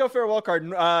 All right, let's go farewell card.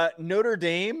 Notre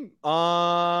Dame.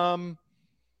 Do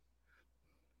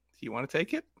you want to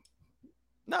take it?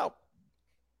 No.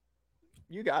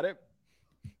 You got it.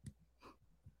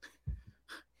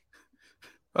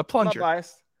 A plunger. I'm not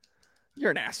biased.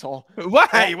 You're an asshole.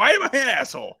 Why? Why am I an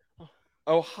asshole?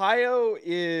 Ohio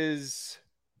is.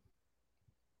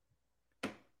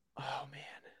 Oh man.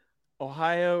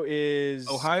 Ohio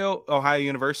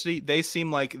University. They seem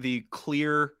like the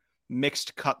clear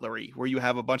mixed cutlery where you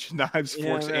have a bunch of knives,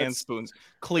 forks, and spoons.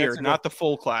 Clear, not the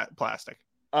full plastic.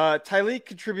 Tyleek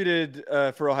contributed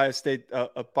for Ohio State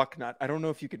a bucknut. I don't know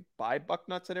if you could buy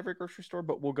bucknuts at every grocery store,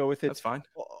 but we'll go with it. That's fine.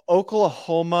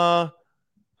 Oklahoma.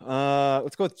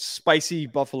 Let's go with spicy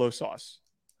buffalo sauce.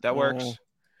 That works.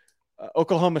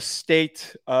 Oklahoma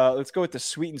State. Let's go with the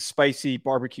sweet and spicy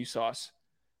barbecue sauce.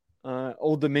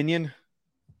 Old Dominion.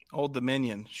 Old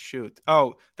Dominion. Shoot.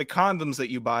 Oh, the condoms that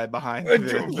you buy behind. No,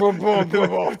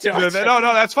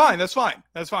 that's fine. That's fine.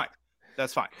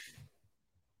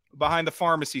 Behind the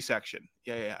pharmacy section.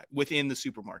 Yeah. Within the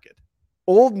supermarket.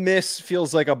 Old Miss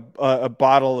feels like a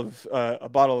bottle of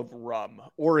rum.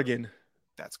 Oregon.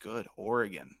 That's good.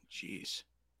 Oregon. Jeez.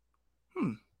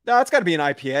 No, it's got to be an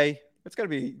IPA. It's got to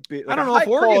be like I don't know if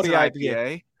Oregon's an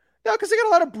IPA. No, because they got a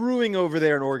lot of brewing over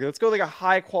there in Oregon. Let's go like a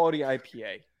high quality IPA.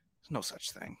 There's no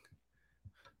such thing.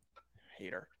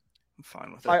 Hater. I'm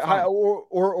fine with it.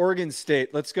 Or Oregon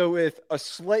State. Let's go with a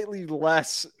slightly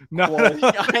less quality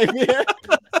IPA.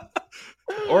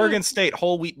 Oregon State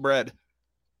whole wheat bread.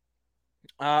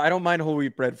 I don't mind whole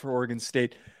wheat bread for Oregon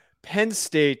State. Penn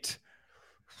State.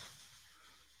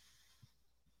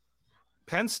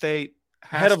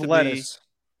 Head of lettuce.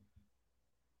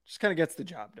 Just kind of gets the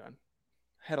job done.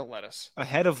 Head of lettuce. A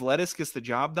head of lettuce gets the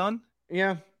job done?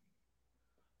 Yeah.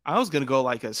 I was going to go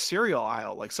like a cereal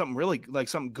aisle, like something really, like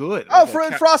something good. Oh,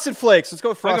 Frosted Flakes. Let's go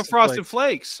with Frosted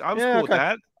Flakes. I was cool with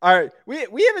that. All right. We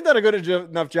haven't done a good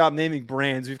enough job naming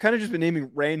brands. We've kind of just been naming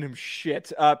random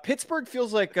shit. Pittsburgh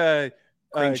feels like a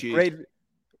great.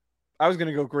 I was going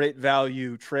to go great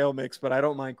value trail mix, but I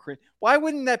don't mind. Why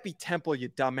wouldn't that be Temple, you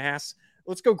dumbass?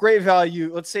 Let's go great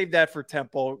value. Let's save that for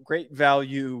Temple. Great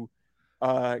value.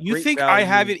 You think I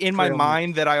have it in my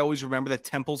mind that I always remember that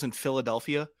Temple's in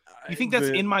Philadelphia? You think that's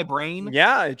in my brain?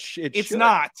 Yeah, it's should.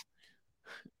 Not.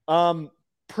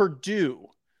 Purdue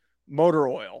motor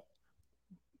oil.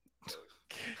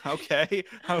 Okay.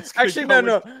 Actually,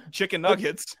 no. Chicken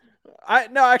nuggets.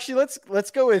 Actually, let's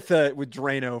go with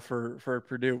Drano for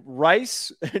Purdue.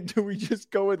 Rice. Do we just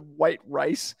go with white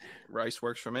rice? Rice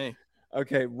works for me.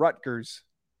 Okay, Rutgers.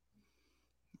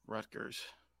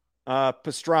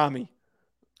 Pastrami.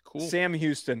 Cool. Sam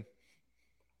Houston.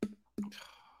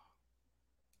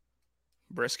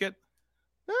 Brisket.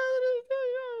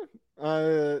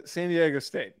 San Diego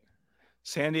State.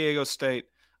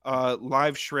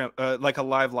 Live shrimp, like a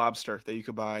live lobster that you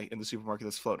could buy in the supermarket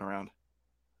that's floating around.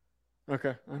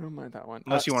 Okay, I don't mind that one.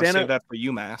 Unless you want to save that for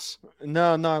UMass.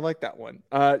 No, I like that one.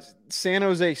 San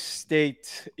Jose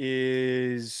State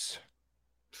is...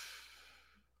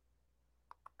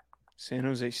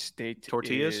 Tortillas.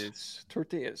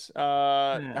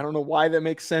 I don't know why that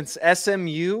makes sense.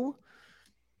 SMU.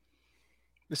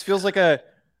 This feels like a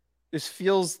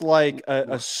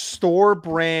store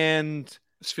brand.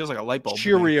 This feels like a light bulb.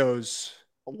 Cheerios.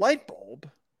 A light bulb?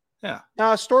 Yeah.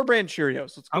 Store brand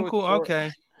Cheerios. Let's go. I'm cool.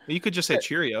 Okay. You could just say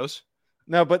Cheerios.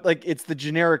 No, but like it's the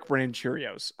generic brand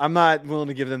Cheerios. I'm not willing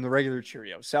to give them the regular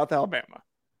Cheerios. South Alabama.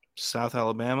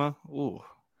 Ooh.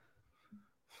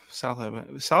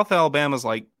 South Alabama's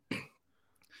like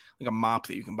a mop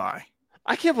that you can buy.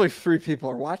 I can't believe 3 people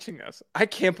are watching this. I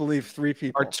can't believe 3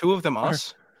 people. Are 2 of them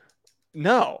us?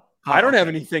 No. Oh, I don't have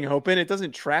anything open. It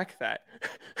doesn't track that.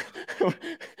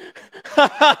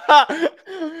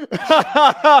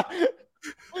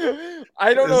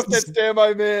 I don't know if that's Stand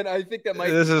By Man. I think that might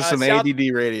be. This is some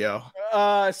ADD radio.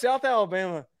 South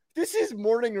Alabama. This is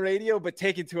morning radio, but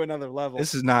take it to another level.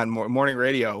 This is not morning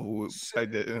radio.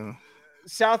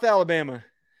 South Alabama.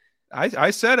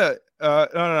 I said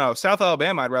no. South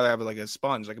Alabama, I'd rather have like a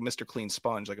sponge, like a Mr. Clean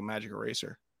sponge, like a magic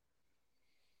eraser.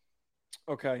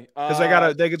 Okay.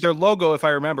 Because their logo, if I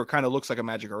remember, kind of looks like a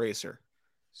magic eraser.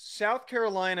 South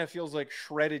Carolina feels like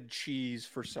shredded cheese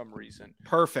for some reason.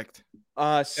 Perfect.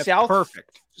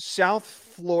 Perfect. South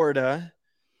Florida.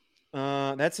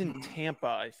 That's in Tampa,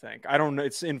 I think. I don't know.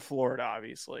 It's in Florida,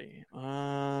 obviously.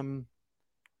 You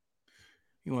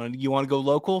want to go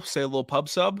local? Say a little pub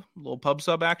sub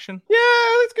action. Yeah,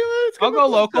 let's go. I'll go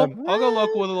local. I'll go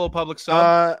local with a little public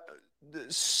sub.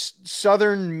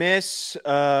 Southern Miss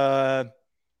tax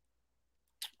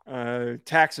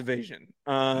evasion.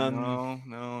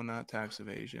 No, not tax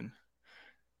evasion.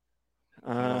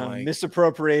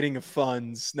 Misappropriating of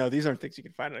funds. No, these aren't things you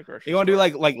can find at a grocery store. You want to do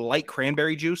like light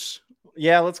cranberry juice?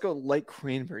 Yeah, let's go light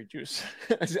cranberry juice.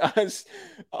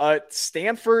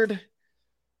 Stanford.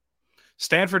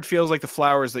 Stanford feels like the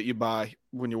flowers that you buy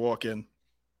when you walk in.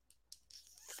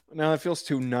 No, it feels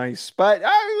too nice, but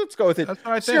let's go with it. That's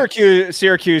what I think.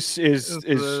 Syracuse is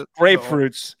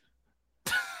grapefruits.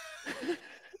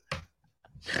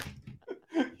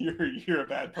 You're a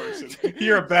bad person.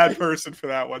 You're a bad person for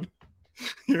that one.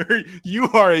 You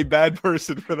are a bad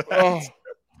person for that.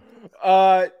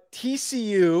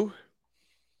 TCU.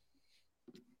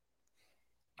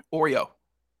 Oreos.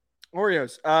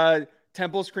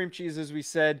 Temple's cream cheese, as we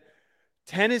said.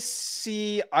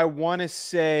 Tennessee, I want to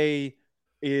say,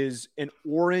 is an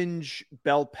orange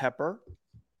bell pepper.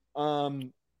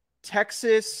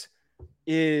 Texas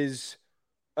is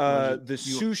the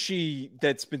sushi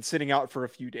that's been sitting out for a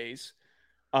few days.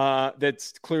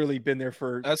 That's clearly been there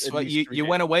for. That's what you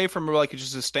went away from, like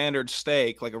just a standard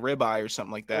steak, like a ribeye or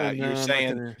something like that. No, you're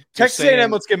saying Texas A&M.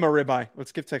 Let's give them a ribeye.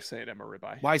 Let's give Texas A&M a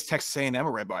ribeye. Why is Texas A&M a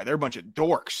ribeye? They're a bunch of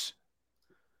dorks.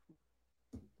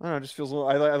 I don't know. It just feels a little.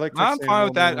 I like. I'm fine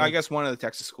with that. I guess one of the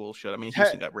Texas schools should. I mean,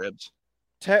 Houston got ribs.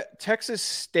 Texas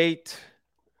State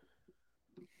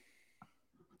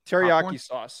teriyaki popcorn?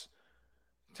 Sauce.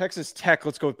 Texas Tech.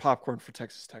 Let's go with popcorn for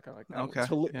Texas Tech. I like that. Okay.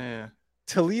 Yeah.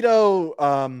 Toledo,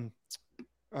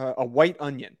 a white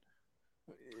onion.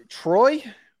 Troy.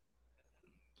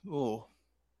 Oh.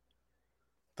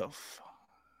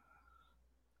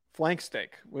 Flank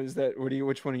steak. What is that?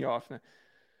 Which one are you off now?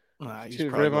 Oh,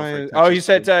 you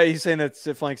said he's saying that's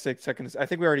a flank steak. Second, I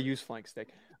think we already used flank steak.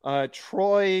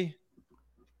 Troy,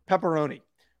 pepperoni.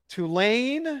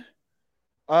 Tulane,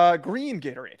 green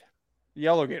Gatorade,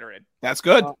 yellow Gatorade. That's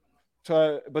good.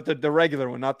 But the regular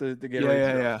one, not the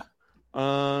Gatorade.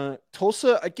 Yeah.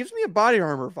 Tulsa, it gives me a Body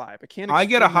Armor vibe. I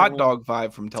get a hot dog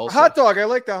vibe from Tulsa. Hot dog. I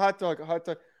like the hot dog.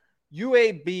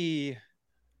 UAB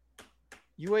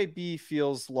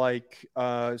feels like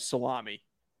salami.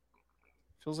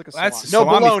 Feels like a salami.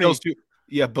 Bologna.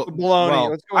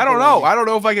 Bologna. Well, I don't know. I don't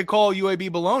know if I could call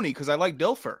UAB bologna because I like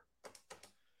Dilfer.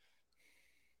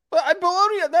 But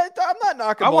bologna, I'm not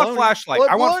knocking. I want flashlight.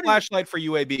 I want flashlight for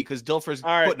UAB because Dilfer's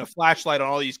putting a flashlight on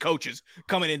all these coaches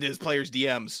coming into his players'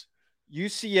 DMs.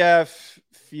 UCF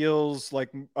feels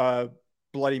like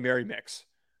Bloody Mary mix.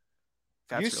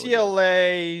 That's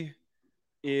UCLA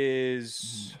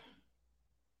is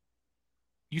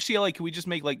UCLA. Can we just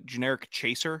make like generic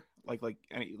chaser? I got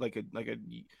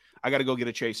to go get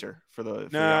a chaser for the.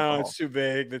 No, it's too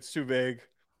vague. That's too vague.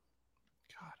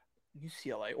 God,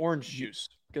 UCLA orange juice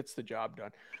gets the job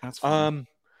done. That's fine.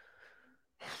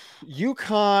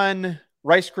 UConn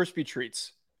Rice Krispie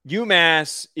treats.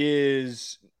 UMass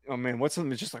is what's something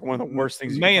that's just like one of the worst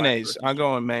things. Mayonnaise. I'm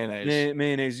going mayonnaise.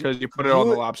 Mayonnaise because you put it on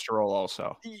the lobster roll.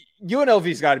 Also,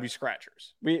 UNLV's got to be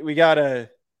scratchers. We got to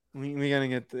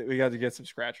get some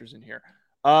scratchers in here.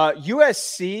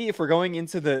 USC, if we're going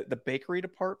into the bakery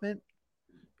department,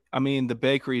 I mean the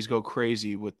bakeries go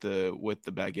crazy with the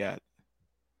baguette.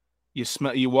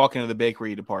 You walk into the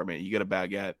bakery department, you get a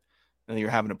baguette, and you're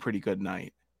having a pretty good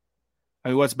night. I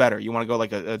mean, what's better? You want to go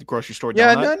like a grocery store donut?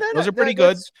 Yeah, no. Those are pretty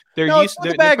good. The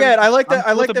baguette. I like that.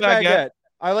 I like the baguette.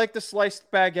 I like the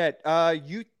sliced baguette.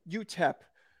 UTEP.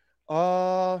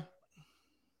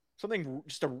 Something.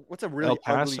 What's a really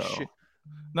ugly shit?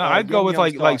 No, I'd go with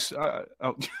like it's a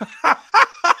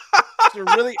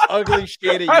really ugly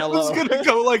shade of yellow. I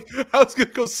was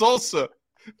gonna go salsa.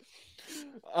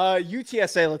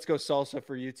 UTSA, let's go salsa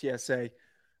for UTSA.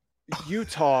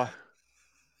 Utah,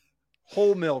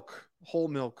 whole milk.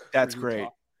 That's great.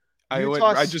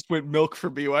 I just went milk for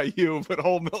BYU, but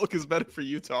whole milk is better for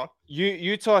Utah.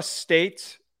 Utah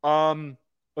State.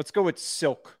 Let's go with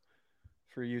silk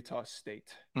for Utah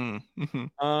State.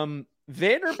 Mm-hmm.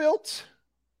 Vanderbilt.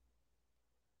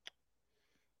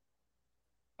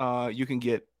 You can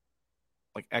get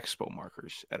like expo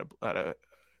markers at a.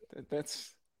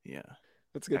 That's good.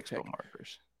 Expo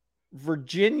markers.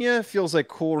 Virginia feels like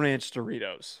Cool Ranch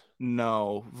Doritos.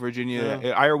 No, Virginia.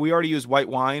 Yeah. We already used white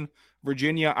wine.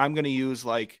 Virginia, I'm going to use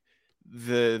like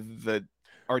the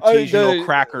artisanal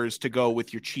crackers to go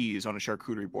with your cheese on a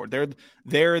charcuterie board. They're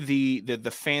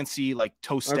the fancy like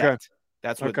toastette. Okay.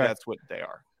 That's what they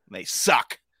are. They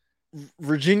suck.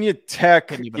 Virginia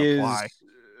Tech is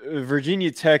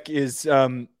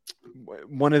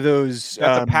one of those.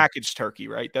 That's a packaged turkey,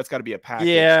 right? That's got to be a package.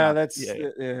 Yeah, that's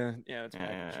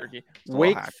packaged turkey.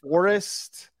 Wake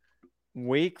Forest.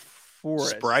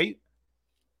 Sprite.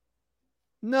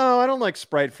 No, I don't like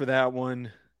Sprite for that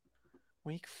one.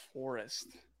 Wake Forest.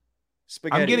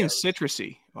 I'm getting SpaghettiOs.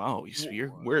 citrusy. Wow,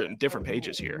 we're in different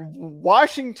pages here.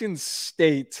 Washington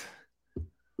State.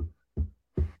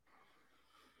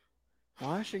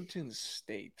 Washington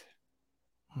State.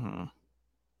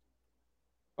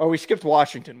 Oh, we skipped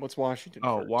Washington. What's Washington?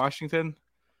 Oh, first? Washington.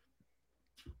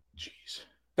 Jeez.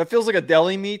 That feels like a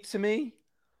deli meat to me.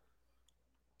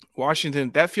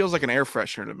 Washington, that feels like an air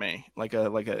freshener to me, like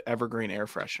a evergreen air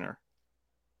freshener.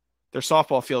 Their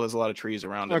softball field has a lot of trees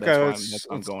around it. Okay, that's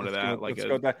why I'm going to that. Let's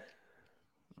go with that.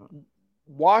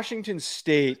 Washington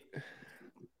State.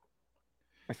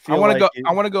 I want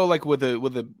to go like with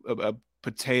a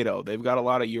potato. They've got a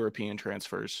lot of European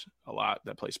transfers, a lot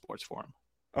that play sports for them.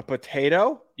 A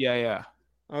potato? Yeah.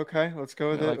 Okay, let's go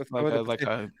with it. Like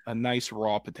a nice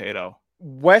raw potato.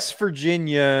 West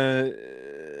Virginia.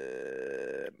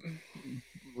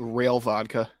 Rail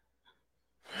vodka.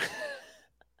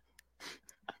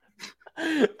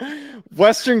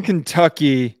 Western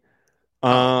Kentucky.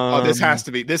 This has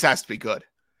to be good.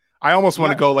 I almost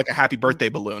want to go like a happy birthday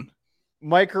balloon.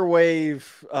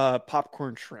 Microwave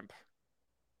popcorn shrimp.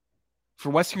 For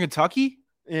Western Kentucky?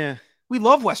 Yeah. We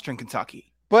love Western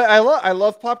Kentucky. But I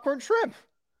love popcorn shrimp.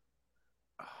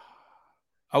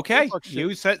 Okay.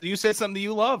 You said something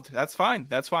you loved. That's fine.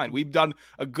 We've done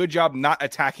a good job not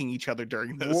attacking each other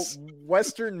during this.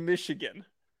 Western Michigan.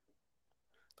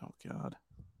 Oh God.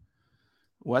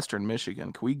 Western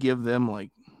Michigan. Can we give them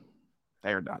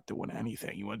they're not doing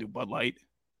anything. You want to do Bud Light?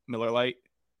 Miller Lite?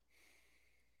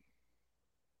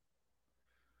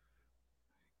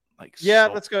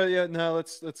 Let's go. Yeah, no,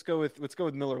 let's go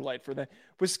with Miller Lite for that.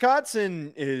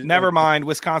 Wisconsin is never mind.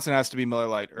 Wisconsin has to be Miller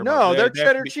Lite. No, they're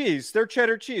cheddar cheese. They're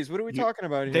cheddar cheese. What are we talking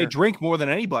about here? They drink more than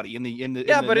anybody in the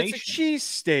but nation. It's a cheese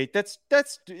state. That's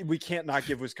we can't not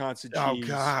give Wisconsin cheese. Oh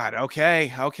God.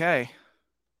 Okay.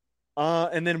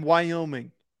 And then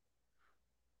Wyoming.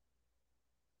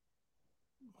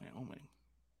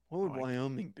 What would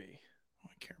Wyoming be? I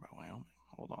don't care about Wyoming.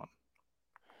 Hold on.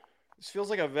 This feels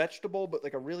like a vegetable, but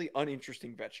like a really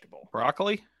uninteresting vegetable.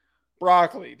 Broccoli.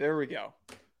 There we go.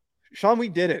 Sean, we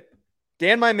did it.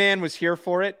 Dan, my man, was here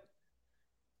for it.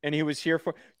 And he was here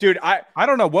for dude. I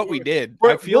don't know what we did.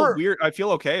 I feel weird. I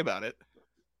feel okay about it.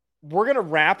 We're going to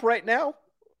wrap right now.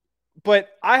 But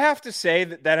I have to say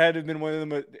that had to have been one of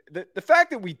the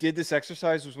fact that we did this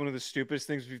exercise was one of the stupidest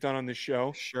things we've done on this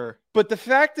show. Sure. But the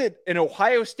fact that an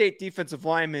Ohio State defensive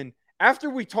lineman, after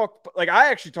we talked, I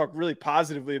actually talked really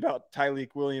positively about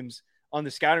Tyleik Williams on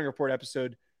the scouting report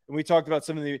episode. And we talked about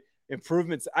some of the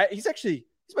improvements. He's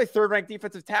my third ranked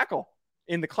defensive tackle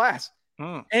in the class.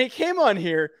 And he came on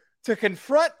here to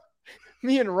confront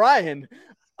me and Ryan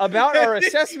about our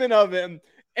assessment of him.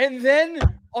 And then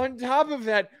on top of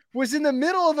that, was in the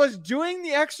middle of us doing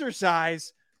the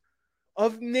exercise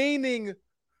of naming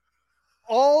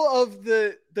all of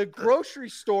the grocery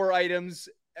store items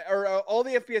or all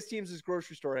the FBS teams as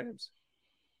grocery store items.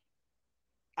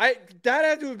 That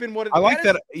had to have been one of. I like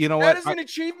that. You know what? That is an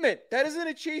achievement. That is an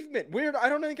achievement. Weird. I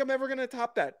don't think I'm ever going to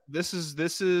top that. This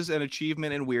is an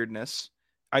achievement in weirdness.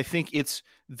 I think it's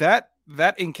that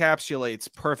encapsulates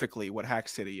perfectly what Hack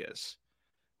City is.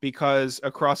 Because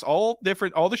across all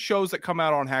the shows that come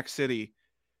out on Hack City,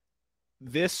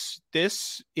 this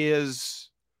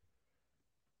is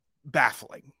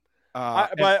baffling. By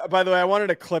the way, I wanted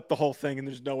to clip the whole thing, and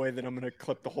there's no way that I'm going to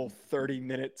clip the whole 30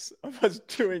 minutes of us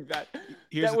doing that.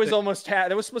 That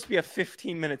was supposed to be a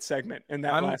 15-minute segment, and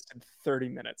that lasted 30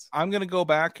 minutes. I'm going to go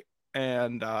back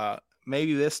and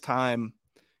maybe this time,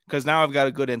 because now I've got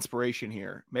a good inspiration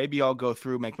here. Maybe I'll go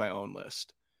through, make my own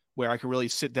list, where I can really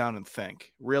sit down and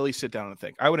think.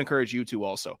 I would encourage you to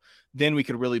also. Then we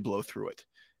could really blow through it.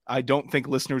 I don't think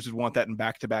listeners would want that in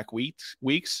back-to-back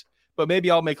weeks, but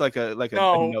maybe I'll make a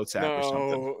notes app or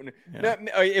something. No,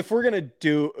 if we're gonna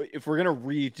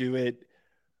redo it,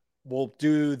 we'll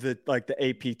do the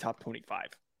AP top 25.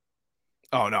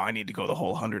 Oh no, I need to go the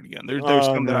whole 100 again. There's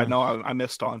some that I know I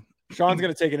missed on. Sean's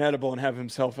gonna take an edible and have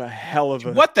himself a hell of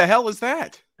a. What the hell is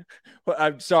that? Well,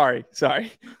 I'm sorry.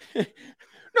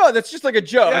 No, that's just like a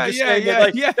joke. I'm just saying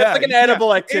that's like an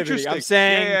edible activity. I'm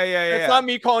saying that's not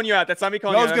me calling you out. That's not me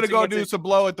calling you out. I was going to go do some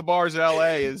blow at the bars in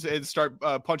LA and start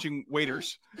punching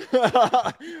waiters.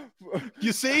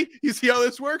 You see how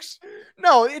this works?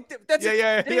 No,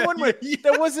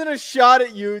 that wasn't a shot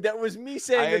at you. That was me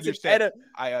saying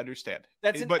I understand.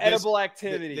 That's an edible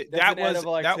activity. That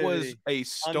was a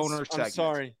stoner segment. I'm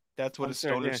sorry. That's what a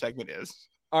stoner segment is.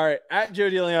 All right, at Joe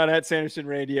DeLeone at Sanderson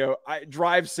Radio. I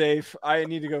drive safe. I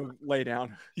need to go lay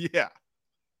down. Yeah.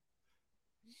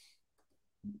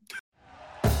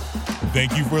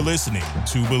 Thank you for listening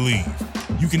to Believe.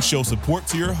 You can show support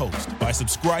to your host by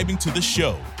subscribing to the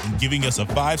show and giving us a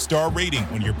 5-star rating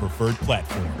on your preferred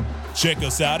platform. Check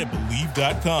us out at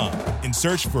Believe.com and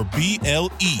search for BLEAV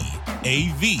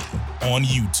on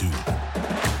YouTube.